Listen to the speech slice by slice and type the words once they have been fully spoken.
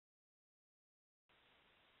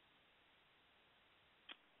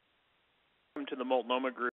To the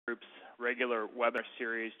Multnomah Group's regular webinar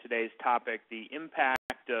series. Today's topic, the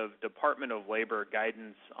impact of Department of Labor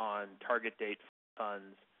guidance on target date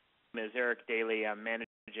funds. My name is Eric Daly. I'm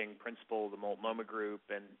Managing Principal of the Multnomah Group,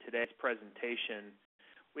 and today's presentation,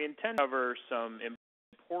 we intend to cover some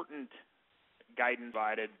important guidance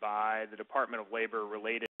provided by the Department of Labor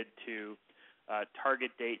related to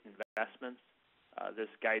target date investments. This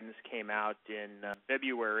guidance came out in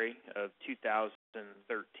February of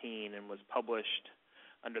 2013 and was published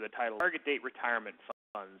under the title Target Date Retirement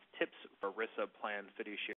Funds, Tips for ERISA Plan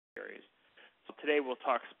Fiduciaries. So today we'll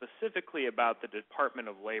talk specifically about the Department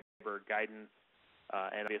of Labor guidance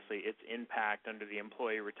and obviously its impact under the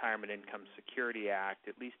Employee Retirement Income Security Act,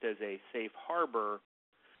 at least as a safe harbor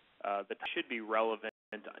that should be relevant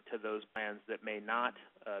to those plans that may not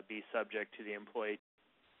be subject to the Employee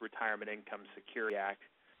Retirement Income Security Act,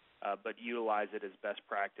 but utilize it as best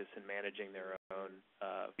practice in managing their own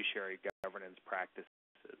fiduciary governance practices.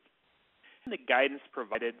 In the guidance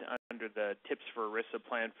provided under the Tips for ERISA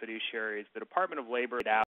Plan Fiduciaries, the Department of Labor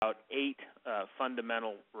laid out 8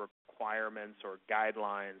 fundamental requirements or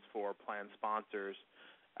guidelines for plan sponsors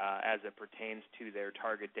as it pertains to their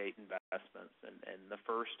target date investments. And the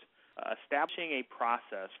first, establishing a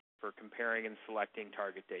process for comparing and selecting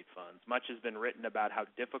target date funds. Much has been written about how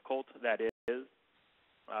difficult that is.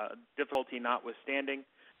 Difficulty notwithstanding,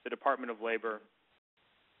 the Department of Labor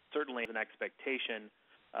certainly has an expectation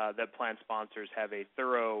that plan sponsors have a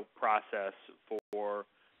thorough process for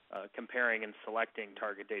comparing and selecting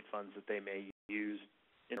target date funds that they may use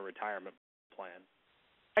in a retirement plan.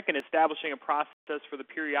 Second, establishing a process for the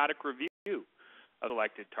periodic review of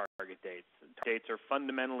selected target dates. Dates are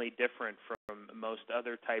fundamentally different from most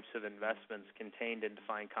other types of investments contained in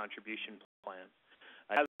defined contribution plans.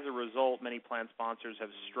 As a result, many plan sponsors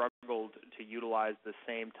have struggled to utilize the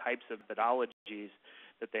same types of methodologies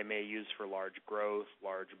that they may use for large growth,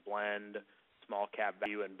 large blend, small cap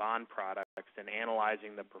value, and bond products in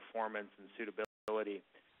analyzing the performance and suitability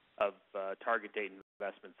of target date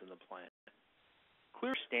investments in the plan.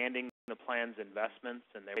 Clear understanding the plan's investments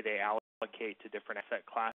and the way they allocate to different asset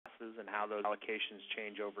classes and how those allocations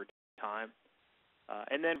change over time.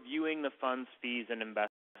 And then viewing the fund's fees and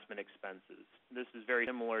investment expenses. This is very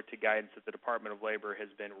similar to guidance that the Department of Labor has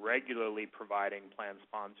been regularly providing plan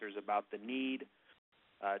sponsors about the need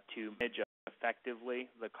to manage effectively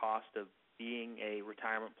the cost of being a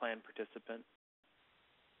retirement plan participant.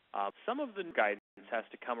 Some of the guidance has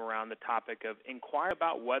to come around the topic of inquire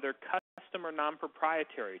about whether custom or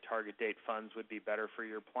non-proprietary target date funds would be better for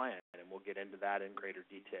your plan, and we'll get into that in greater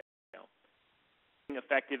detail.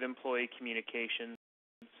 Effective employee communications.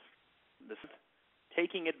 This is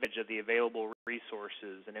taking advantage of the available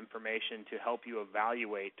resources and information to help you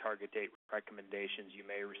evaluate target date recommendations you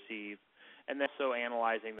may receive, and then also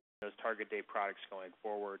analyzing those target date products going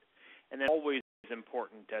forward. And then always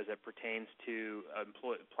important as it pertains to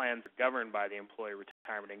plans governed by the Employee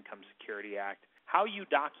Retirement Income Security Act, how you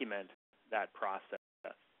document that process.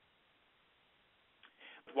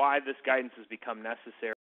 Why this guidance has become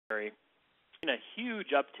necessary. A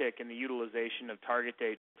huge uptick in the utilization of target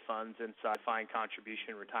date funds inside defined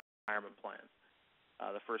contribution retirement plans.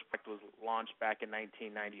 The first project was launched back in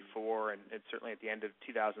 1994, and certainly at the end of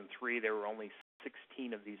 2003, there were only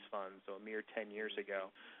 16 of these funds, so a mere 10 years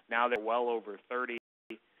ago. Now they're well over 30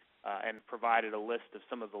 and provided a list of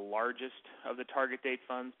some of the largest of the target date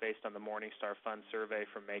funds based on the Morningstar Fund survey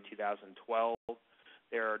from May 2012.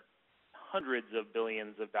 There are hundreds of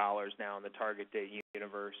billions of dollars now in the target date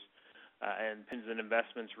universe. And Pensions and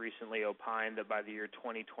Investments recently opined that by the year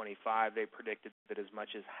 2025, they predicted that as much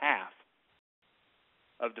as half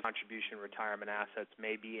of the contribution retirement assets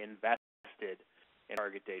may be invested in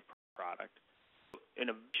target date product. In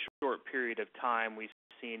a short period of time, we've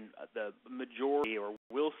seen the majority, or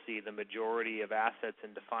will see the majority of assets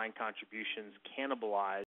in defined contributions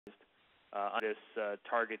cannibalized under this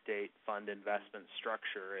target date fund investment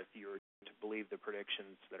structure, if you were to believe the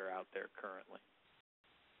predictions that are out there currently.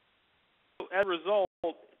 As a result,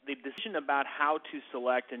 the decision about how to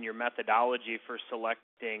select and your methodology for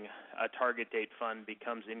selecting a target date fund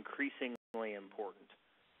becomes increasingly important.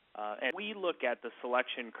 And we look at the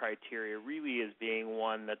selection criteria really as being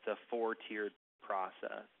one that's a 4-tiered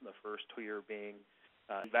process. The first tier being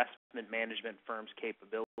investment management firm's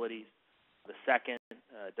capabilities. The second,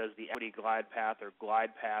 does the equity glide path or glide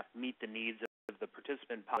path meet the needs of the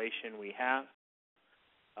participant population we have?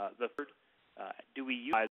 The third, do we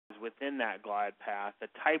utilize within that glide path the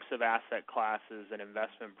types of asset classes and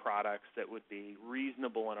investment products that would be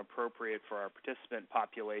reasonable and appropriate for our participant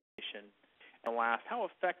population? And last, how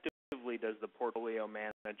effectively does the portfolio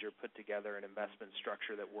manager put together an investment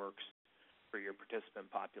structure that works for your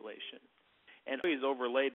participant population. And always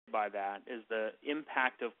overlaid by that is the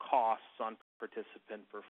impact of costs on participant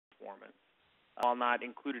performance. While not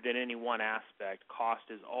included in any one aspect, cost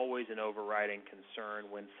is always an overriding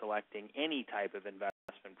concern when selecting any type of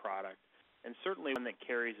investment product, and certainly one that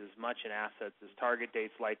carries as much in assets as target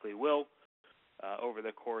dates likely will. Over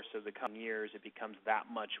the course of the coming years, it becomes that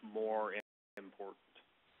much more important.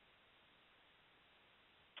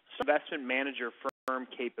 So investment manager firm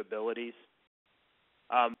capabilities.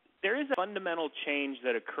 There is a fundamental change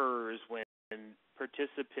that occurs when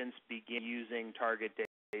participants begin using target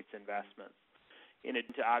dates investments. In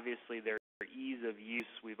addition to obviously their ease of use,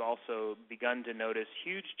 we've also begun to notice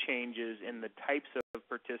huge changes in the types of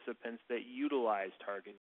participants that utilize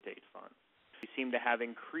target date funds. We seem to have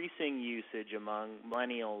increasing usage among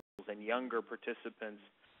millennials and younger participants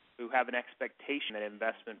who have an expectation that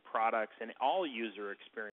investment products and all user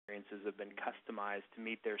experiences have been customized to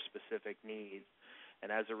meet their specific needs.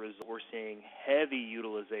 And as a result, we're seeing heavy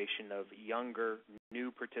utilization of younger,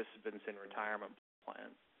 new participants in retirement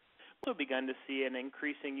plans. We've also begun to see an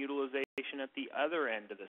increasing utilization at the other end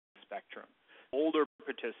of the spectrum. Older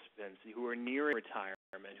participants who are nearing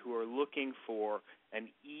retirement, who are looking for an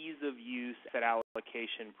ease-of-use asset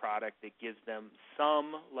allocation product that gives them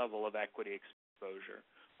some level of equity exposure,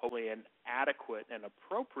 hopefully an adequate and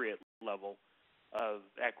appropriate level of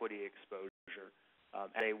equity exposure as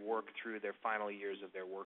they work through their final years of their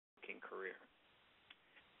working career.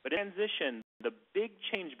 But in transition, the big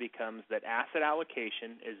change becomes that asset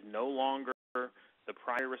allocation is no longer the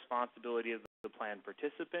primary responsibility of the plan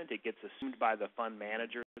participant. It gets assumed by the fund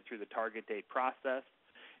manager through the target date process,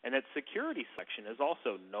 and that security selection is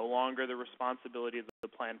also no longer the responsibility of the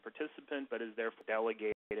plan participant, but is therefore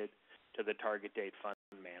delegated to the target date fund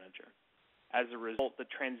manager. As a result, the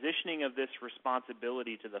transitioning of this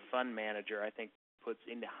responsibility to the fund manager, I think, puts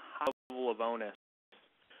into high level of onus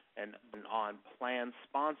and on plan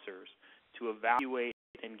sponsors to evaluate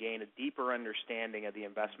and gain a deeper understanding of the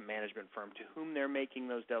investment management firm to whom they're making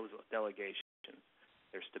those delegations,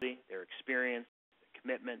 their stability, their experience,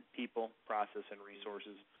 commitment, people, process, and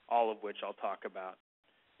resources, all of which I'll talk about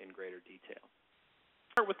in greater detail.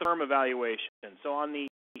 Start with the firm evaluation. So on the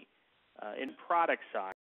in product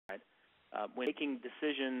side, when making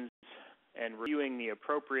decisions and reviewing the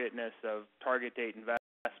appropriateness of target date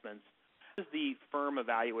investments, how is the firm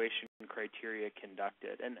evaluation criteria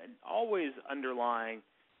conducted? And always underlying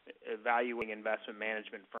evaluating investment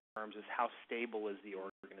management firms is how stable is the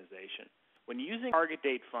organization. When using target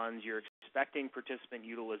date funds, you're expecting participant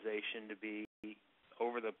utilization to be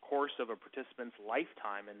over the course of a participant's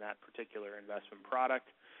lifetime in that particular investment product.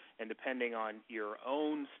 And depending on your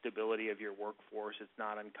own stability of your workforce, it's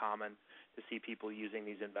not uncommon to see people using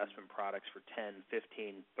these investment products for 10,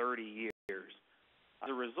 15, 30 years. As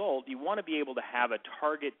a result, you want to be able to have a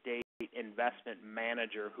target date investment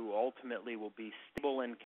manager who ultimately will be stable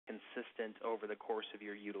and consistent over the course of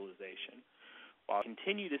your utilization. While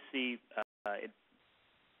continue to see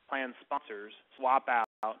plan sponsors swap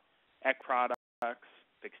out equity products,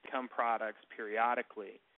 fixed income products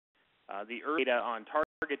periodically, the early data on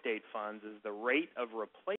target date funds is the rate of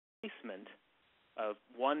replacement of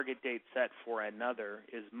one target date set for another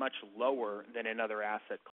is much lower than in other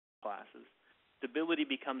asset classes. Stability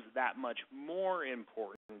becomes that much more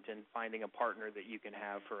important in finding a partner that you can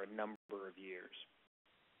have for a number of years.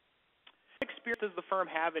 What experience does the firm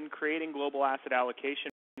have in creating global asset allocation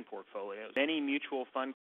portfolios? Many mutual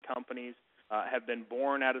fund companies have been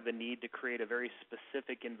born out of the need to create a very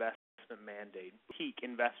specific investment mandate. Boutique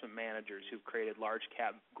investment managers who've created large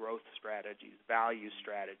cap growth strategies, value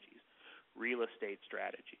strategies, real estate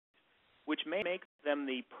strategies, which may make them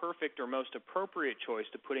the perfect or most appropriate choice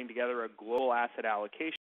to putting together a global asset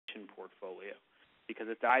allocation portfolio because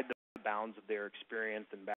it's outside the bounds of their experience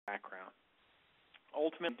and background.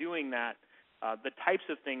 Ultimately, doing that, the types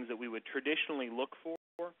of things that we would traditionally look for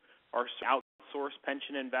are outsourced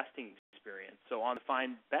pension investing experience. So on the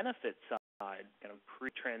defined benefit side, kind of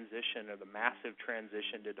pre-transition or the massive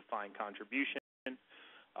transition to defined contribution,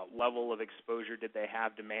 level of exposure did they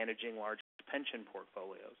have to managing large pension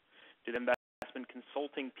portfolios? Did the investment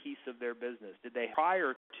consulting piece of their business, did they,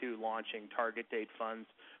 prior to launching target date funds,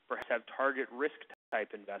 perhaps have target risk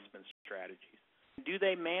type investment strategies? Do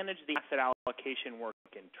they manage the asset allocation work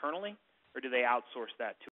internally, or do they outsource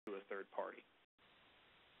that to a third party?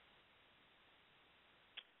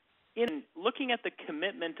 In looking at the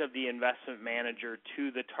commitment of the investment manager to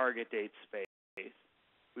the target date space,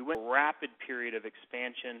 we went through a rapid period of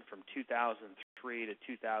expansion from 2003 to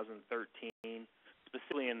 2013,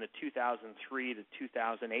 specifically in the 2003 to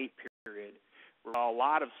 2008 period, We saw a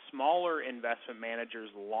lot of smaller investment managers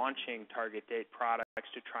launching target date products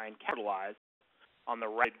to try and capitalize on the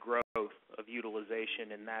rapid growth of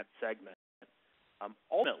utilization in that segment.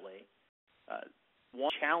 Ultimately,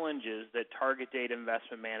 one challenges that target date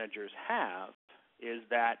investment managers have is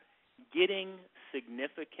that getting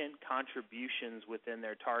significant contributions within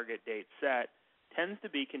their target date set tends to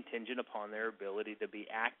be contingent upon their ability to be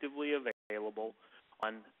actively available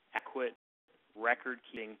on adequate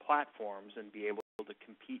record-keeping platforms and be able to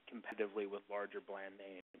compete competitively with larger brand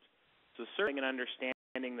names. So certainly an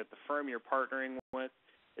understanding that the firm you're partnering with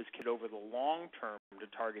is committed over the long term to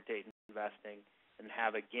target date investing and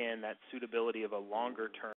have, again, that suitability of a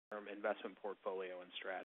longer-term investment portfolio and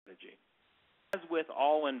strategy. As with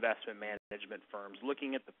all investment management firms,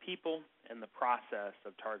 looking at the people and the process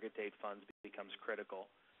of target date funds becomes critical.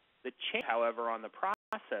 The change, however, on the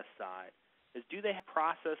process side is, do they have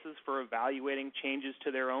processes for evaluating changes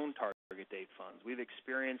to their own target date funds? We've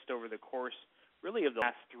experienced over the course really of the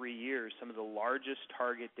last 3 years some of the largest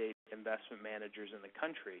target date investment managers in the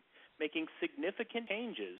country making significant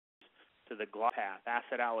changes to the glide path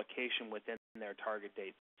asset allocation within their target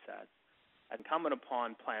date sets. Incumbent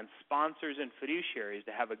upon plan sponsors and fiduciaries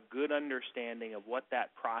to have a good understanding of what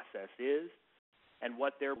that process is and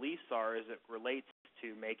what their beliefs are as it relates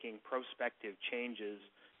to making prospective changes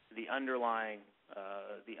to the underlying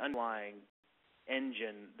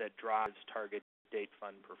engine that drives target date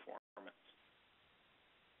fund performance.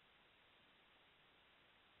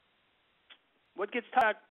 What gets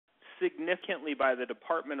talked significantly by the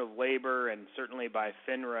Department of Labor and certainly by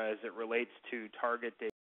FINRA as it relates to target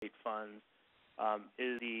date funds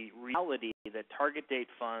is the reality that target date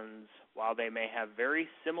funds, while they may have very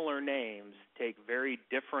similar names, take very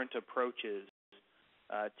different approaches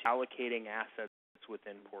to allocating assets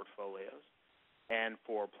within portfolios. And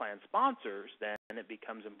for plan sponsors, then it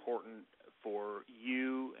becomes important for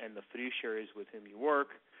you and the fiduciaries with whom you work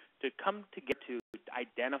to come together to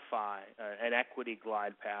identify an equity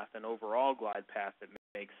glide path, an overall glide path that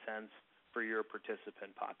makes sense for your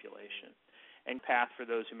participant population. And path, for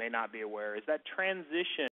those who may not be aware, is that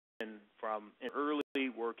transition from early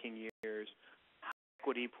working years,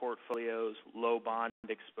 equity portfolios, low bond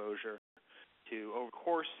exposure, to over the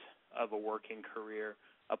course of a working career,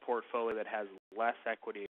 a portfolio that has less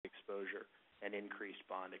equity exposure and increased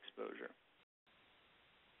bond exposure.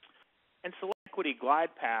 And select equity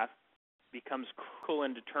glide path becomes critical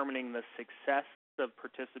in determining the success of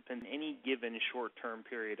participants in any given short-term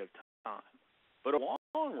period of time. But in the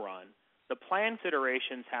long run, the plan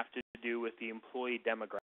considerations have to do with the employee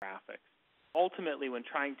demographics. Ultimately, when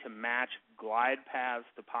trying to match glide paths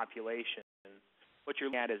to population, what you're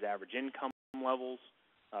looking at is average income levels,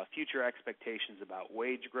 future expectations about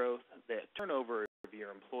wage growth, the turnover of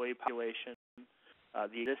your employee population,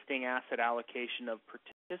 the existing asset allocation of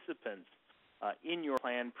participants in your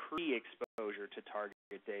plan pre-exposure to target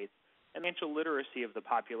dates, and financial literacy of the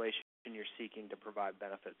population you're seeking to provide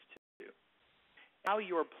benefits to. How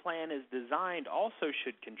your plan is designed also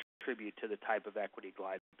should contribute to the type of equity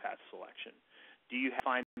glide path selection. Do you have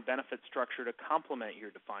a defined benefit structure to complement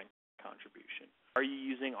your defined contribution? Are you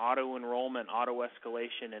using auto-enrollment,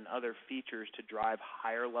 auto-escalation, and other features to drive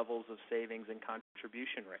higher levels of savings and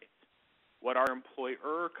contribution rates? What are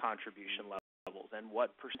employer contribution levels, and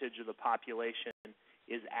what percentage of the population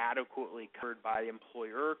is adequately covered by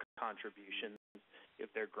employer contributions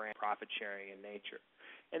if they're grant profit sharing in nature?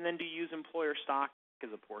 And then do you use employer stock as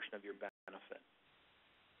a portion of your benefit?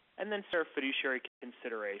 And then fiduciary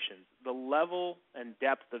considerations. The level and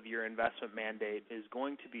depth of your investment mandate is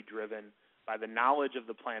going to be driven by the knowledge of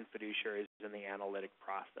the plan fiduciaries in the analytic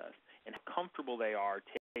process and how comfortable they are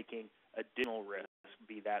taking additional risk,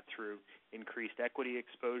 be that through increased equity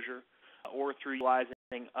exposure or through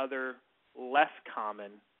utilizing other less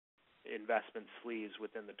common investment sleeves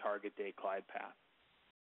within the target date glide path.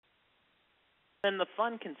 Then the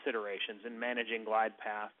fund considerations in managing glide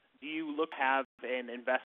path. Do you have an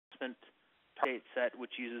investment target set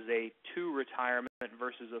which uses a to retirement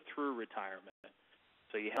versus a through retirement?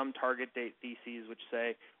 So you have some target date theses which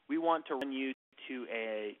say, we want to run you to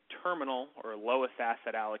a terminal or lowest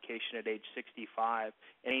asset allocation at age 65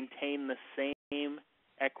 and maintain the same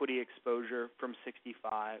equity exposure from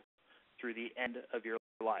 65 through the end of your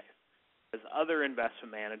life. As other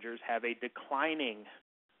investment managers have a declining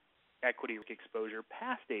equity exposure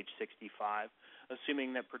past age 65,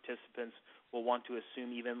 assuming that participants will want to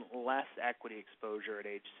assume even less equity exposure at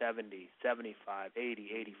age 70, 75, 80,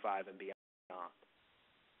 85, and beyond.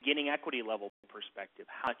 Beginning equity level perspective,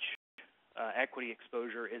 how much equity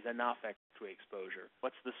exposure is enough equity exposure?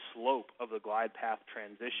 What's the slope of the glide path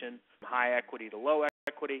transition from high equity to low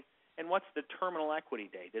equity? And what's the terminal equity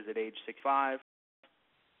date? Is it age 65,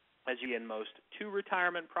 as you see in most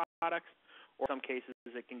to-retirement products, or in some cases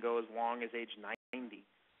it can go as long as age 90,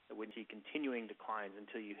 that we see continuing declines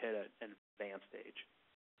until you hit an advanced age.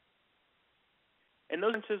 And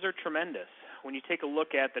those differences are tremendous. When you take a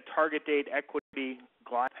look at the target date equity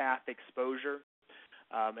glide path exposure,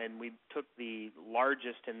 and we took the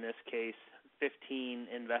largest in this case, 15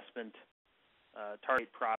 investment target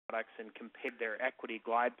products, and compared their equity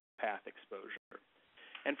glide path exposure.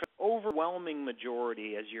 And for the overwhelming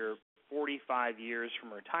majority, as you're 45 years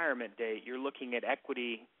from retirement date, you're looking at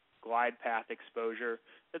equity glide path exposure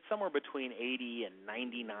that's somewhere between 80 and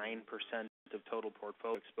 99% of total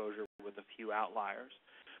portfolio exposure, with a few outliers.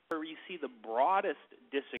 Where you see the broadest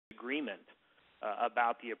disagreement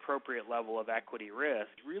about the appropriate level of equity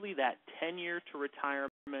risk, really that 10 years to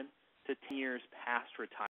retirement to 10 years past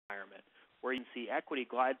retirement, where you can see equity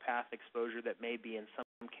glide path exposure that may be in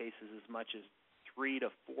some cases as much as 3 to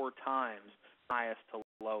 4 times highest to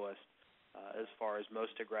lowest as far as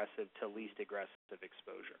most aggressive to least aggressive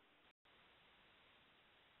exposure.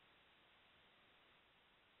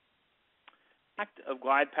 The fact of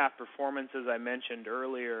glide path performance, as I mentioned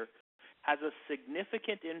earlier, has a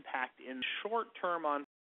significant impact in short term on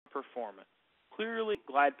performance. Clearly,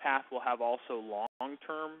 glide path will have also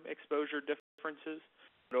long-term exposure differences,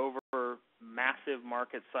 but over massive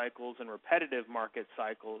market cycles and repetitive market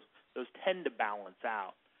cycles, those tend to balance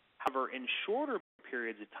out. However, in shorter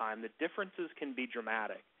periods of time, the differences can be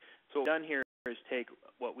dramatic. So what we've done here is take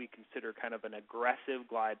what we consider kind of an aggressive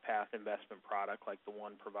glide path investment product, like the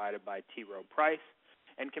one provided by T. Rowe Price,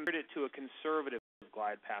 and compared it to a conservative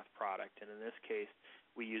glide path product. And in this case,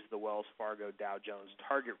 we used the Wells Fargo Dow Jones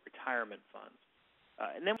Target Retirement Funds.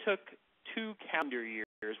 And then we took 2 calendar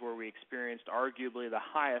years where we experienced arguably the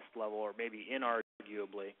highest level, or maybe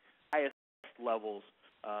inarguably highest levels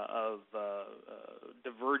of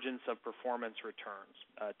divergence of performance returns.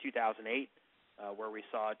 2008, where we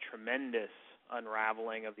saw a tremendous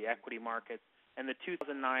unraveling of the equity markets, and the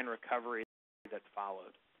 2009 recovery that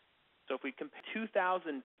followed. So if we compare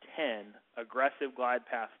 2010 aggressive glide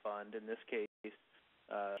path fund, in this case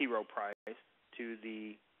T. Rowe Price, to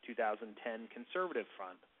the 2010 conservative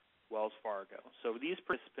fund, Wells Fargo. So these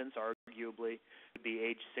participants arguably would be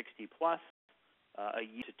age 60 plus, a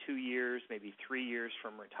year to 2 years, maybe 3 years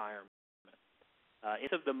from retirement.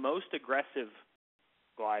 It's of the most aggressive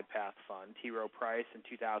glide path fund, T. Rowe Price, in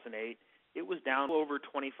 2008, it was down over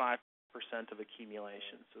 25% of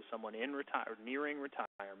accumulation. So someone nearing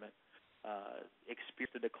retirement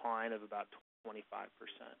experienced a decline of about 25%,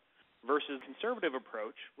 versus conservative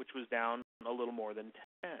approach, which was down a little more than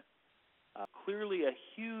 10. Clearly a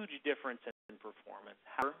huge difference in performance.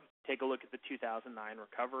 However, take a look at the 2009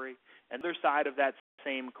 recovery, and the other side of that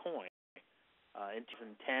same coin. In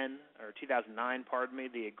 2009, pardon me,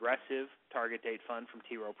 the aggressive target date fund from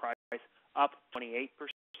T. Rowe Price up 28%,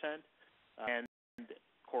 and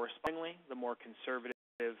correspondingly, the more conservative,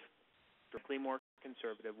 strictly more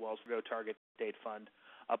conservative Wells Fargo target date fund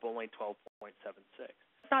up only 12.76.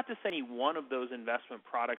 It's not to say any one of those investment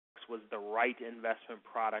products was the right investment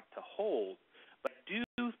product to hold, but I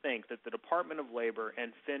do think that the Department of Labor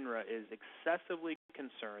and FINRA is excessively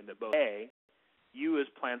concerned that both A, you as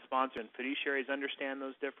plan sponsors and fiduciaries understand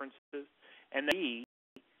those differences, and that B,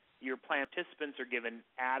 your plan participants are given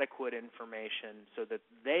adequate information so that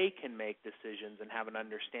they can make decisions and have an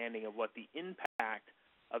understanding of what the impact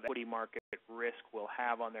of equity market risk will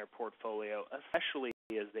have on their portfolio, especially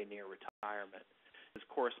as they near retirement. Because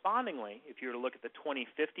correspondingly, if you were to look at the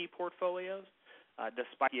 2050 portfolios,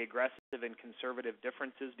 despite the aggressive and conservative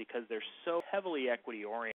differences, because they're so heavily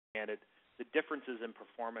equity-oriented, the differences in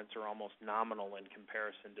performance are almost nominal in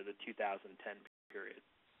comparison to the 2010 period.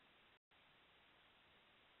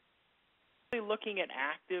 Looking at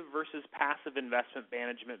active versus passive investment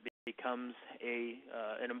management becomes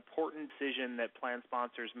an important decision that plan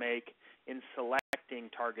sponsors make in selecting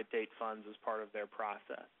target date funds as part of their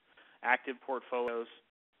process. Active portfolios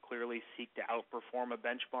clearly seek to outperform a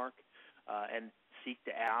benchmark and seek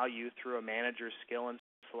to add value through a manager's skill in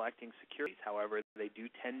selecting securities. However, they do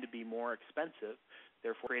tend to be more expensive,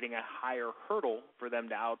 therefore creating a higher hurdle for them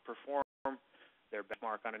to outperform their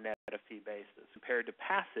benchmark on a net fee basis. Compared to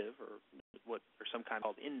passive, or what are sometimes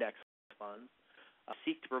called index funds,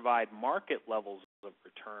 seek to provide market levels of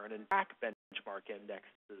return and track benchmark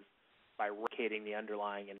indexes by rotating the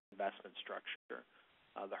underlying investment structure.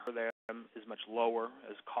 The hurdle there is much lower,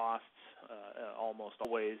 as costs almost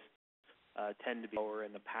always tend to be lower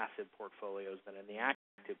in the passive portfolios than in the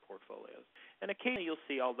active portfolios. And occasionally you'll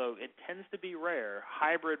see, although it tends to be rare,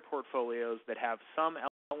 hybrid portfolios that have some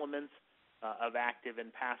elements of active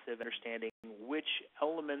and passive, understanding which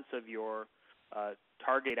elements of your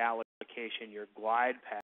target allocation, your glide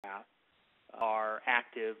path, are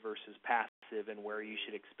active versus passive, and where you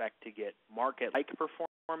should expect to get market-like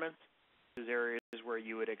performance. Those areas where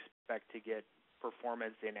you would expect to get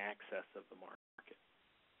performance in excess of the market.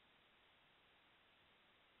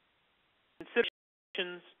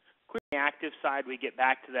 Considerations. Quickly, on the active side, we get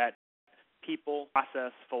back to that people,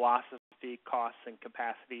 process, philosophy, costs, and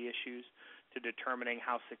capacity issues to determining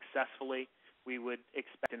how successfully we would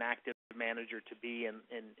expect an active manager to be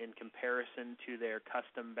in comparison to their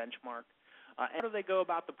custom benchmark. And how do they go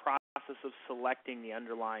about the process of selecting the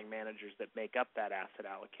underlying managers that make up that asset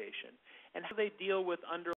allocation? And how do they deal with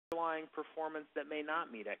underlying performance that may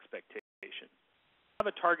not meet expectations? I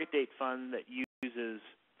have a target date fund that uses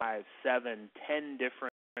 5, 7, 10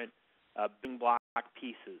 different building block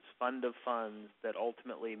pieces, fund of funds that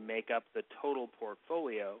ultimately make up the total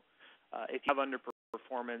portfolio. If you have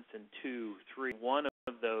underperformance in 2, 3, one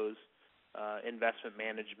of those investment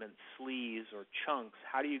management sleeves or chunks,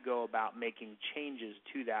 how do you go about making changes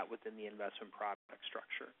to that within the investment product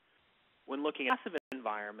structure? When looking at passive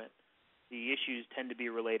environment, the issues tend to be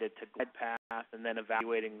related to glide path and then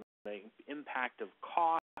evaluating the impact of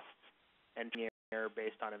costs and error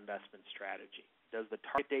based on investment strategy. Does the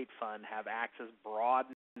target date fund have access broad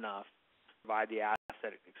enough to provide the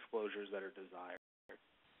asset exposures that are desired?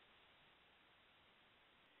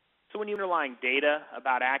 So when you underlying data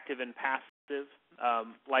about active and passive,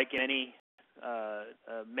 like in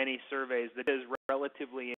many surveys, that is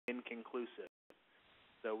relatively inconclusive.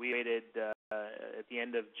 So we rated at the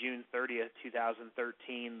end of June 30th,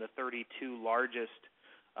 2013, the 32 largest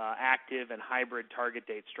active and hybrid target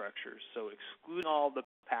date structures. So excluding all the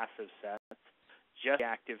passive sets, just the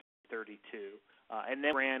active 32, and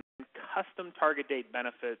then ran custom target date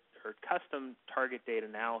benefit or custom target date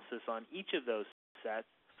analysis on each of those sets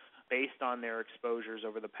based on their exposures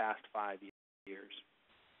over the past 5 years.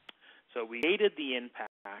 So we gated the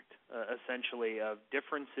impact, essentially, of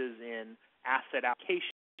differences in asset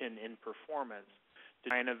allocation in performance to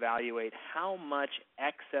try and evaluate how much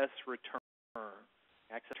excess return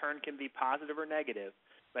can be positive or negative,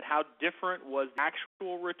 but how different was the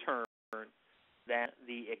actual return than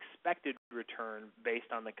the expected return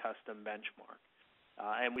based on the custom benchmark.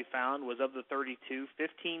 And we found was of the 32,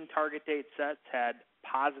 15 target date sets had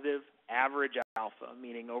positive average alpha,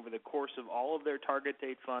 meaning over the course of all of their target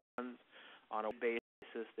date funds on a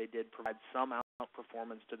basis, they did provide some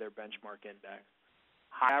outperformance to their benchmark index.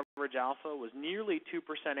 High average alpha was nearly 2%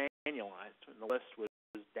 annualized, and the list was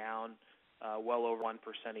down well over 1%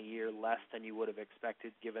 a year, less than you would have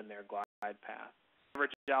expected given their glide path.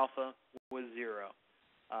 Average alpha was 0.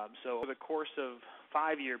 So over the course of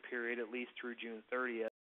 5-year period, at least through June 30th,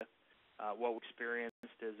 what we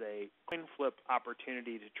experienced is a coin flip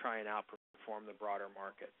opportunity to try and outperform the broader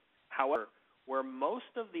market. However, where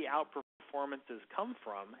most of the outperformances come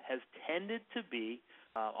from has tended to be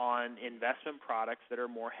on investment products that are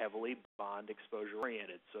more heavily bond exposure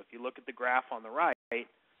oriented. So if you look at the graph on the right, if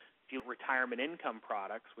you look at retirement income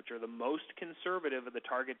products, which are the most conservative of the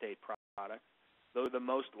target date products, those are the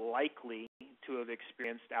most likely to have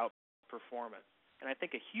experienced outperformance. And I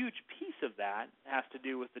think a huge piece of that has to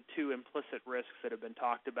do with the 2 implicit risks that have been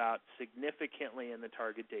talked about significantly in the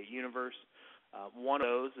target date universe. One of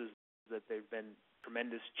those is that there have been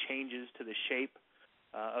tremendous changes to the shape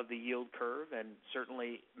of the yield curve, and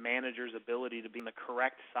certainly managers' ability to be on the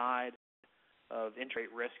correct side of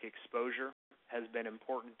interest rate risk exposure has been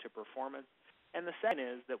important to performance. And the second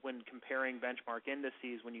is that when comparing benchmark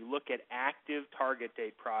indices, when you look at active target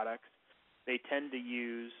date products, they tend to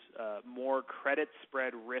use more credit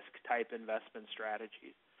spread risk type investment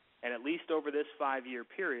strategies. And at least over this 5-year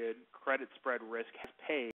period, credit spread risk has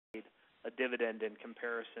paid a dividend in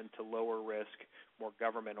comparison to lower risk, more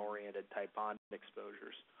government-oriented type bond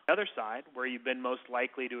exposures. The other side, where you've been most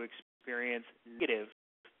likely to experience negative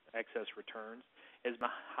excess returns, is the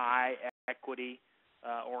high equity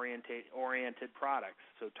oriented products.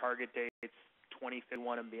 So target dates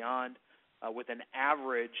 2051 and beyond, with an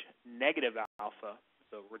average negative alpha,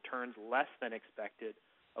 so returns less than expected,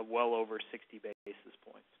 of well over 60 basis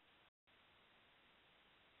points.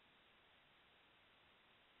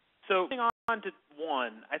 So moving on to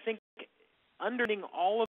 1, I think understanding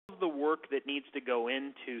all of the work that needs to go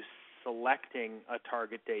into selecting a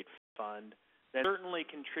target date fund that certainly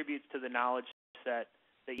contributes to the knowledge set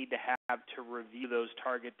they need to have to review those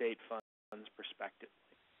target date funds prospectively.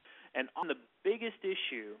 And on the biggest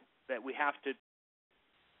issue that we have to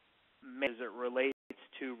make as it relates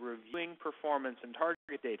to reviewing performance in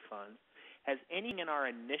target date funds, has anything in our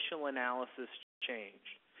initial analysis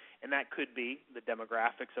changed? And that could be the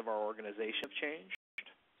demographics of our organization have changed,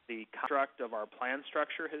 the construct of our plan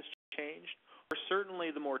structure has changed, or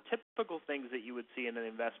certainly the more typical things that you would see in an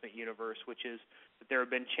investment universe, which is that there have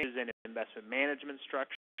been changes in investment management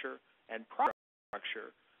structure and product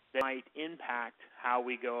structure that might impact how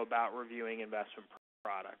we go about reviewing investment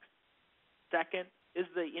products. Second is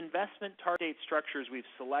the investment target date structures we've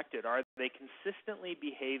selected. Are they consistently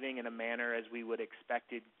behaving in a manner as we would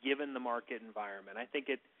expect it given the market environment? I think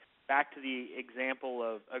back to the example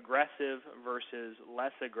of aggressive versus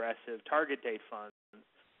less aggressive target date funds,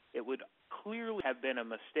 it would clearly have been a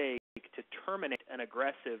mistake to terminate an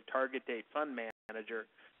aggressive target date fund manager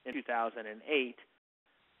in 2008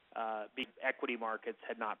 because equity markets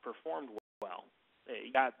had not performed well.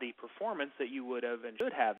 You got the performance that you would have and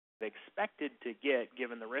should have expected to get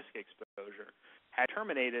given the risk exposure. Had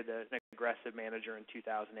terminated an aggressive manager in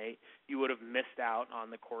 2008, you would have missed out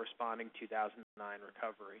on the corresponding 2009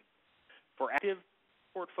 recovery. For active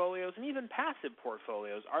portfolios and even passive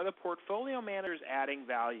portfolios, are the portfolio managers adding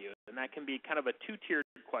value? And that can be kind of a two-tiered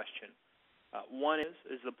question. One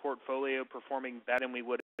is the portfolio performing better than we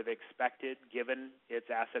would have expected given its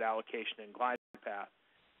asset allocation and glide path?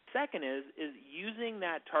 Second is using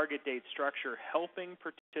that target date structure helping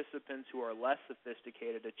participants who are less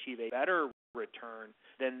sophisticated achieve a better return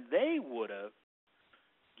than they would have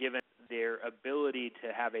given their ability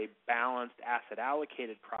to have a balanced asset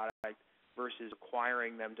allocated product versus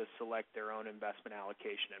requiring them to select their own investment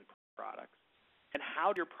allocation and products. And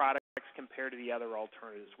how do your products compare to the other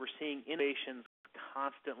alternatives? We're seeing innovations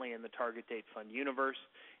constantly in the target date fund universe,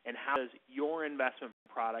 and how does your investment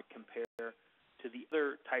product compare to the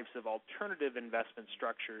other types of alternative investment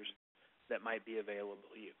structures that might be available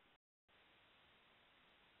to you?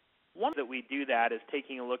 One that we do that is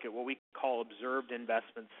taking a look at what we call observed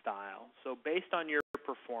investment style. So based on your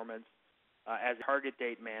performance as a target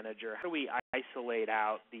date manager, how do we isolate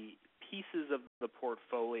out the pieces of the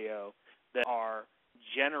portfolio that are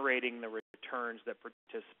generating the returns that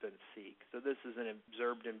participants seek? So this is an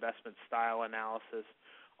observed investment style analysis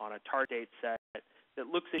on a target date set that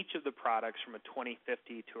looks at each of the products from a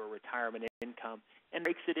 2050 to a retirement income and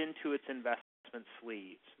breaks it into its investment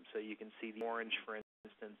sleeves. So you can see the orange, for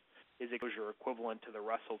instance, is exposure equivalent to the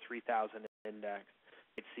Russell 3000 index.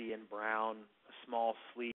 You can see in brown a small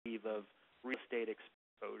sleeve of real estate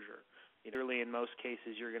exposure. Clearly, in most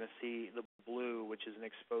cases, you're going to see the blue, which is an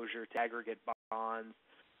exposure to aggregate bonds,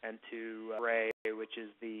 and to gray, which is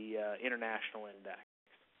the international index.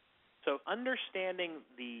 So understanding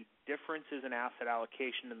the differences in asset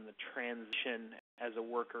allocation and the transition as a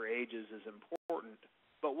worker ages is important.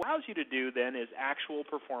 But what allows you to do then is actual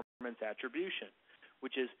performance attribution,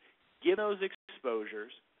 which is given those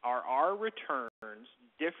exposures, are our returns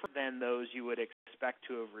different than those you would expect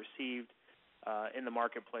to have received in the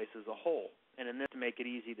marketplace as a whole? And in this, to make it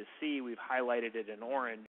easy to see, we've highlighted it in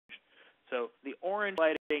orange. So the orange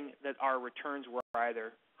highlighting that our returns were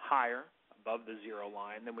either higher, above the zero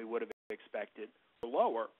line, than we would have expected, or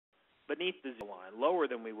lower, beneath the zero line, lower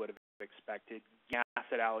than we would have expected,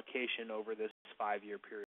 asset allocation over this 5-year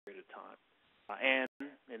period of time. And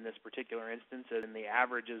in this particular instance, in the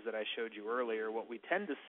averages that I showed you earlier, what we tend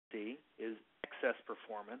to see is excess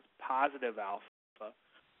performance, positive alpha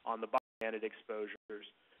on the bond-oriented exposures,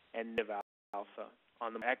 and negative alpha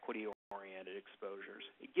on the equity-oriented exposures.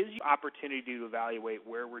 It gives you opportunity to evaluate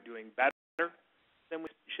where we're doing better than we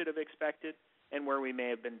should have expected and where we may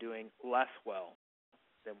have been doing less well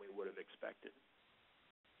than we would have expected.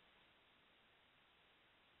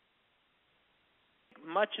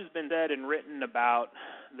 Much has been said and written about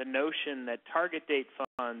the notion that target date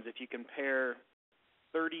funds, if you compare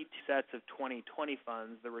 32 sets of 2020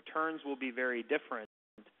 funds, the returns will be very different,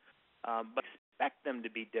 but expect them to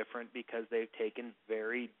be different because they've taken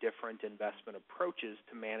very different investment approaches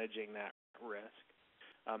to managing that risk.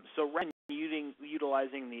 So rather than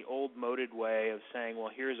utilizing the old moated way of saying, well,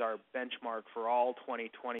 here's our benchmark for all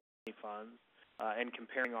 2020 funds, and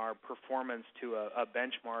comparing our performance to a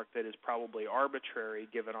benchmark that is probably arbitrary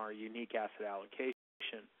given our unique asset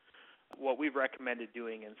allocation, what we've recommended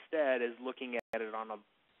doing instead is looking at it on a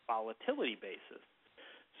volatility basis.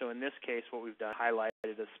 So in this case, what we've done is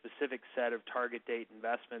highlighted a specific set of target date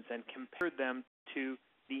investments and compared them to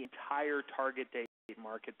the entire target date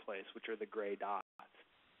marketplace, which are the gray dots.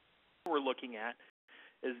 What we're looking at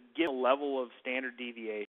is given a level of standard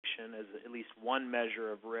deviation as at least one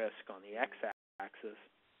measure of risk on the x-axis,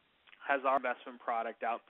 has our investment product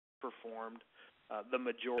outperformed the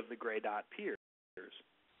majority of the gray dot peers? In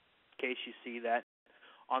case you see that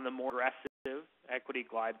on the more aggressive equity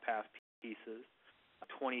glide path pieces,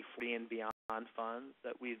 2040 and beyond, bond funds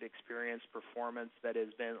that we've experienced performance that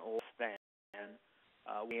has been less than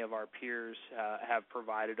many of our peers have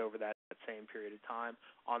provided over that same period of time.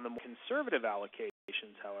 On the more conservative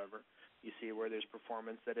allocations, however, you see where there's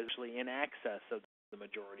performance that is actually in excess of the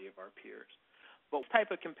majority of our peers. But this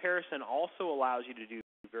type of comparison also allows you to do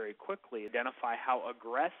very quickly, identify how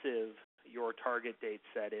aggressive your target date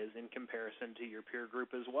set is in comparison to your peer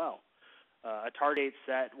group as well. A target date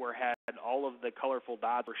set where had all of the colorful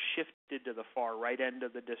dots were shifted to the far right end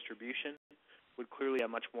of the distribution would clearly have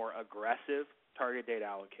a much more aggressive target date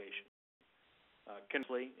allocation.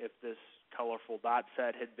 Conversely, if this colorful dot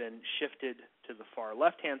set had been shifted to the far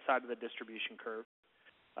left-hand side of the distribution curve,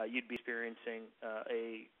 you'd be experiencing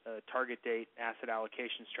a target date asset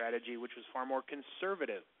allocation strategy which was far more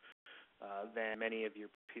conservative than many of your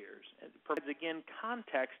peers. And it provides, again,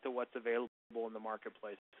 context to what's available in the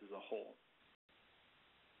marketplace as a whole.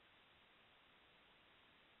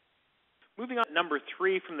 Moving on, number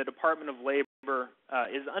 3 from the Department of Labor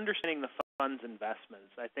is understanding the fund's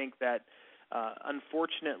investments. I think that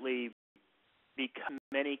unfortunately, because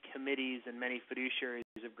many committees and many fiduciaries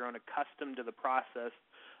have grown accustomed to the process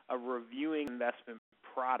of reviewing investment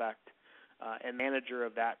product and manager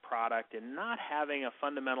of that product and not having a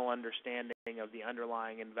fundamental understanding of the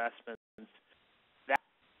underlying investments, that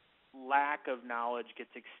lack of knowledge gets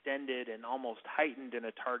extended and almost heightened in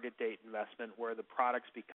a target date investment where the products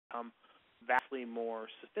become vastly more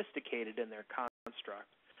sophisticated in their construct.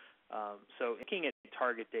 So looking at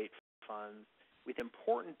target date funds, it's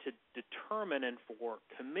important to determine and for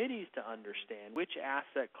committees to understand which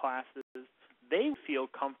asset classes they feel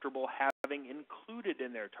comfortable having included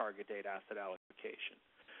in their target date asset allocation.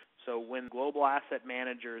 So when global asset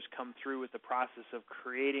managers come through with the process of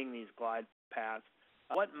creating these glide paths,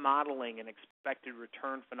 what modeling and expected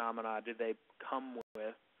return phenomena do they come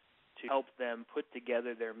with to help them put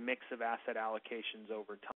together their mix of asset allocations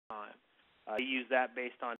over time? They use that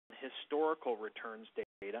based on historical returns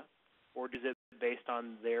data, or is it based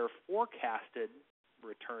on their forecasted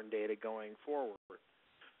return data going forward?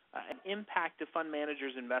 An impact do fund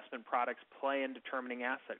managers' investment products play in determining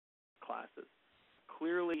asset classes?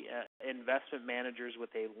 Clearly, investment managers with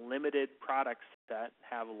a limited product set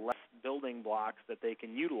have less building blocks that they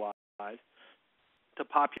can utilize to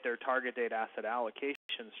populate their target date asset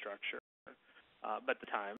allocation structure. But at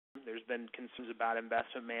the time, there's been concerns about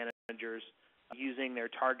investment managers using their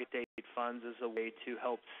target date funds as a way to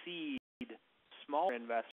help seed smaller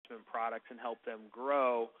investment products and help them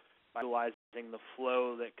grow by utilizing the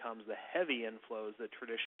flow that comes, the heavy inflows that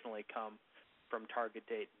traditionally come from target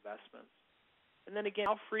date investments. And then again,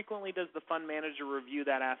 how frequently does the fund manager review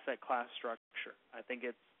that asset class structure? I think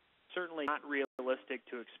it's certainly not realistic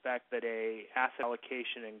to expect that a asset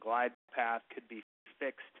allocation and glide path could be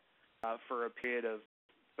fixed for a period of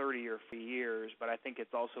 30 or 40 years, but I think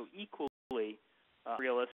it's also equally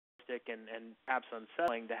realistic and perhaps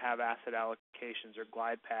unsettling to have asset allocations or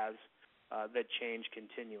glide paths that change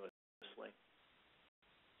continuously.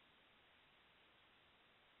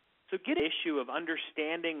 So get an issue of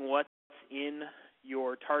understanding what's in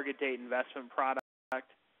your target date investment product.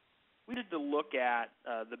 We need to look at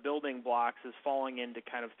the building blocks as falling into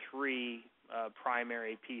kind of 3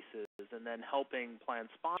 primary pieces, and then helping plan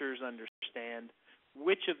sponsors understand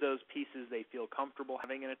which of those pieces they feel comfortable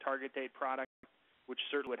having in a target date product, which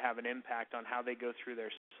certainly would have an impact on how they go through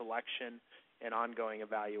their selection and ongoing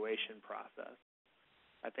evaluation process.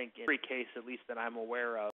 I think in every case, at least that I'm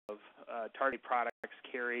aware of, target products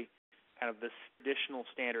carry kind of this additional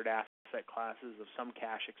standard asset classes of some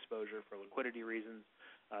cash exposure for liquidity reasons,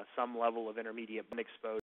 some level of intermediate bond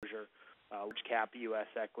exposure, large cap U.S.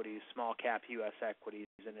 equities, small cap U.S. equities,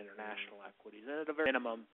 and international equities. And at a very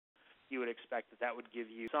minimum, you would expect that would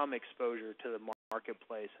give you some exposure to the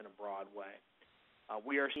marketplace in a broad way.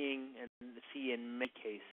 We are seeing and see in many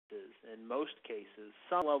cases, in most cases,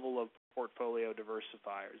 some level of portfolio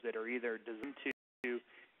diversifiers that are either designed to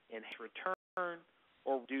enhance return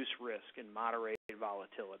or reduce risk and moderate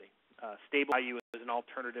volatility. Stable value is an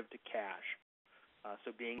alternative to cash.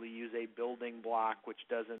 So being able to use a building block which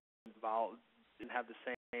doesn't have the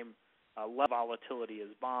same level of volatility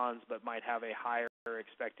as bonds, but might have a higher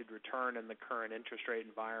expected return in the current interest rate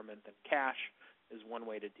environment than cash is one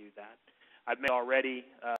way to do that. I've mentioned already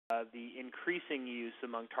the increasing use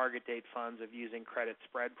among target date funds of using credit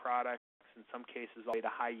spread products, in some cases all the way to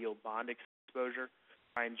high yield bond exposure, to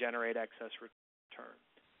try and generate excess return.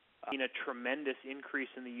 I've seen a tremendous increase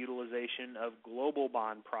in the utilization of global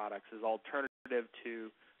bond products as alternative to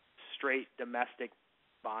straight domestic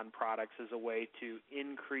bond products as a way to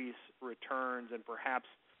increase returns and perhaps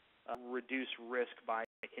reduce risk by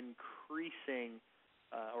increasing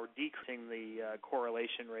or decreasing the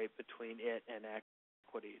correlation rate between it and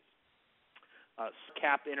equities.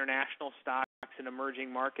 Cap international stocks and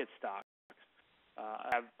emerging market stocks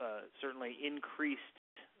have certainly increased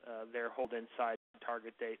their hold inside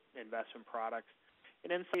target date investment products.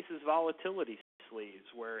 And in some cases, volatility sleeves,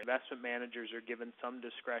 where investment managers are given some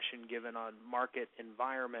discretion given on market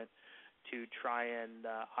environment to try and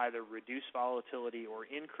either reduce volatility or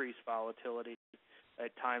increase volatility at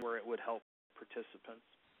times where it would help participants.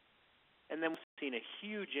 And then we've seen a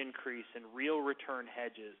huge increase in real return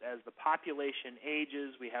hedges. As the population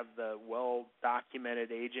ages, we have the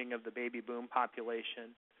well-documented aging of the baby boom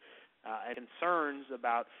population and concerns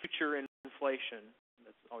about future inflation.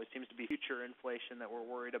 That always seems to be future inflation that we're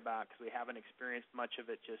worried about because we haven't experienced much of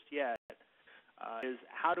it just yet, is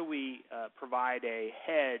how do we provide a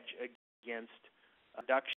hedge against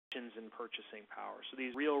reductions in purchasing power. So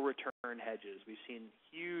these real return hedges, we've seen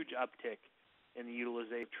huge uptick in the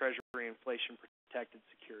utilization of Treasury inflation-protected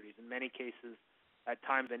securities. In many cases, at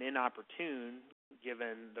times been inopportune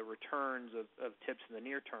given the returns of TIPS in the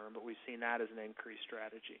near term, but we've seen that as an increased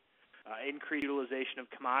strategy. Increased utilization of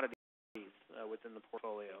commodities within the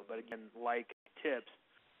portfolio. But again, like TIPS,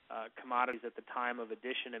 commodities at the time of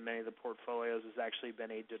addition in many of the portfolios has actually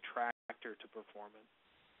been a detractor to performance.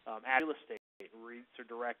 Real estate, REITs are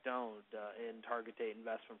direct owned in target date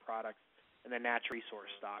investment products, and then natural resource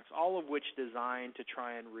stocks, all of which designed to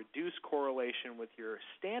try and reduce correlation with your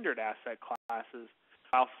standard asset classes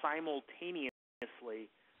while simultaneously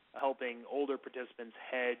helping older participants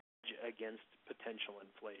hedge against potential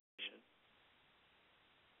inflation.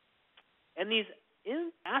 And these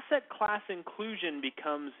asset class inclusion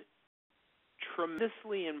becomes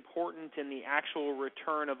tremendously important in the actual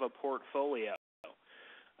return of a portfolio.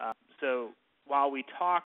 So while we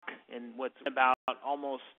talk, and what's about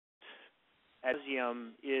almost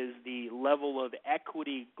axiom is the level of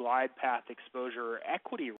equity glide path exposure or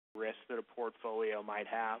equity risk that a portfolio might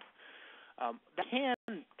have, that can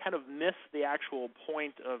kind of miss the actual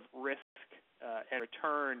point of risk and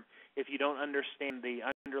return if you don't understand the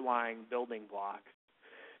underlying building blocks.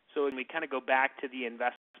 So when we kind of go back to the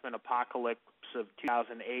investment apocalypse of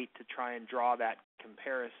 2008 to try and draw that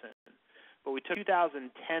comparison, but we took a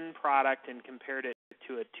 2010 product and compared it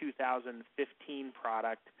to a 2015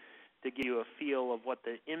 product to give you a feel of what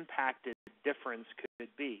the impacted difference could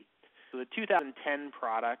be. So the 2010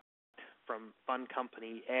 product from Fund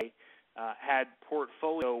Company A had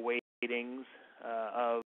portfolio weightings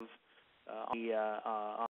of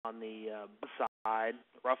on the side,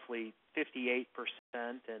 roughly 58%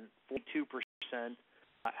 and 42%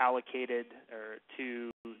 allocated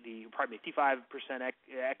to the, 55%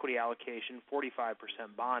 equity allocation,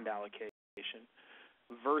 45% bond allocation,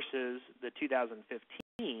 versus the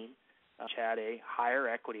 2015, which had a higher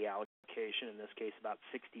equity allocation, in this case about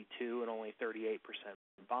 62 and only 38%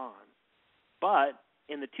 bonds. But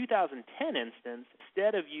in the 2010 instance,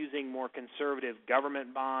 instead of using more conservative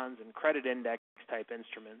government bonds and credit index type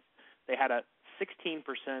instruments, they had a 16%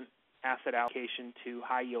 asset allocation to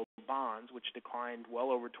high-yield bonds, which declined well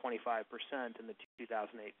over 25% in the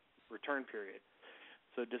 2008 return period.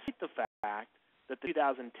 So despite the fact that the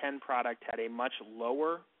 2010 product had a much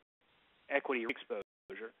lower equity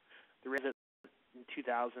exposure, the reason in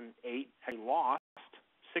 2008 had lost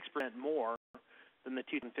 6% more than the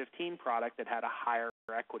 2015 product that had a higher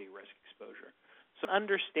equity risk exposure. So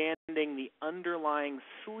understanding the underlying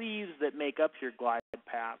sleeves that make up your glide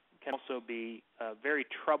path can also be very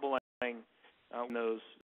troubling when those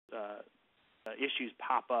issues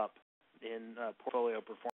pop up in portfolio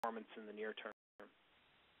performance in the near term.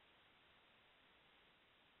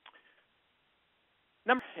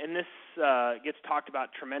 And this gets talked about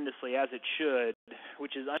tremendously, as it should,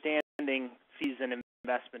 which is understanding fees and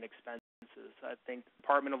investment expenses. I think the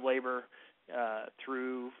Department of Labor,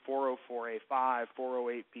 through 404A5,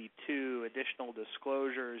 408B2, additional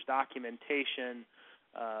disclosures, documentation,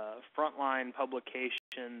 frontline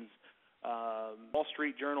publications, Wall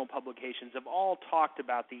Street Journal publications have all talked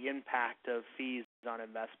about the impact of fees on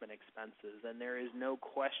investment expenses. And there is no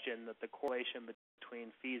question that the correlation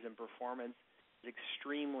between fees and performance is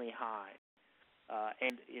extremely high.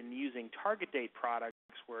 And in using target date products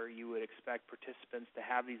where you would expect participants to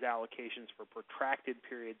have these allocations for protracted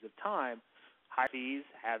periods of time, high fees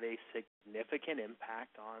have a significant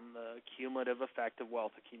impact on the cumulative effect of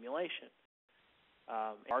wealth accumulation.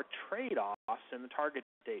 Are trade-offs in the target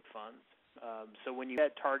date funds. So when you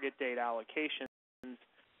get target date allocations, it's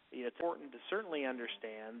important to certainly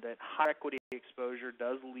understand that high equity exposure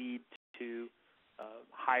does lead to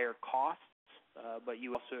higher costs, but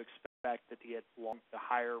you also expect that to get the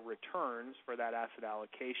higher returns for that asset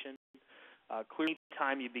allocation. Clearly,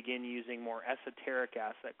 time you begin using more esoteric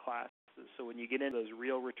asset classes. So when you get into those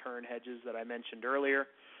real return hedges that I mentioned earlier,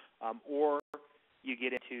 or you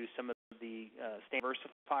get into some of the standard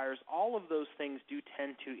diversifiers, all of those things do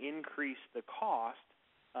tend to increase the cost,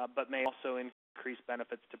 but may also increase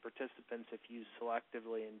benefits to participants if used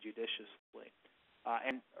selectively and judiciously.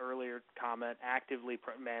 And earlier comment, actively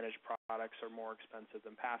managed products are more expensive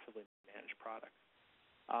than passively managed products.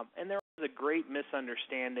 And there is a great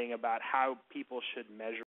misunderstanding about how people should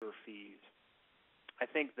measure fees. I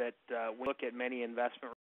think that when we look at many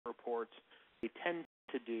investment reports, what we tend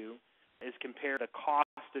to do is compare the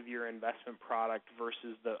cost of your investment product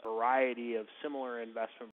versus the variety of similar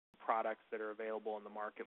investment products that are available in the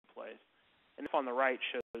marketplace. And on the right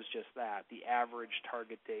shows just that, the average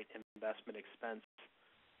target date investment expense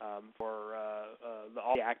for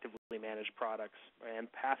all the actively managed products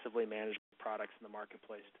and passively managed products in the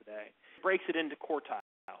marketplace today. It breaks it into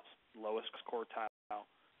quartiles, lowest quartile,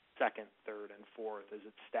 second, third, and fourth, as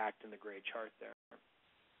it's stacked in the gray chart there.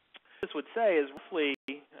 What this would say is roughly,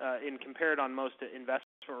 in compared on most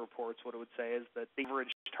investment reports, what it would say is that the average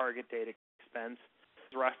target date expense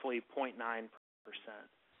is roughly 0.9%.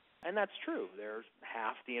 And that's true. There's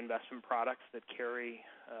half the investment products that carry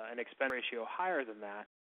an expense ratio higher than that.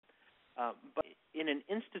 But in an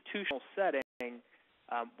institutional setting,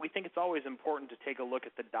 we think it's always important to take a look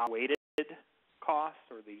at the dollar-weighted cost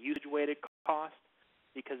or the usage-weighted cost,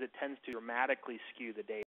 because it tends to dramatically skew the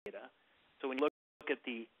data. So when you look at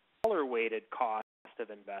the dollar-weighted cost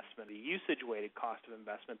of investment, the usage-weighted cost of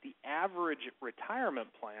investment, the average retirement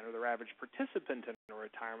plan or the average participant in a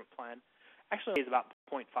retirement plan actually is about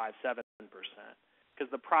 0.57%,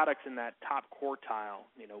 because the products in that top quartile,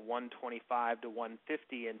 125 to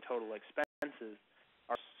 150 in total expenses,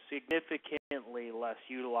 are significantly less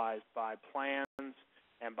utilized by plans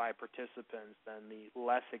and by participants than the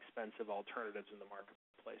less expensive alternatives in the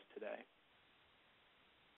marketplace today.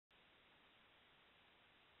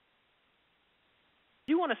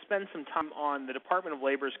 I do want to spend some time on the Department of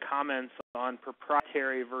Labor's comments on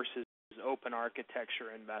proprietary versus open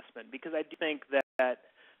architecture investment, because I do think that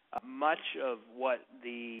much of what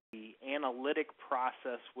the analytic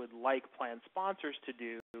process would like plan sponsors to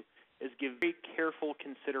do is give very careful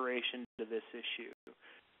consideration to this issue. So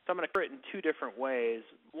I'm going to cover it in two different ways,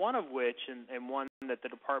 one of which, and one that the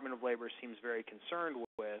Department of Labor seems very concerned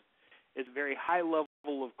with, is a very high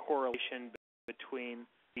level of correlation between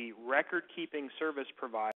the record-keeping service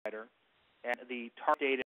provider and the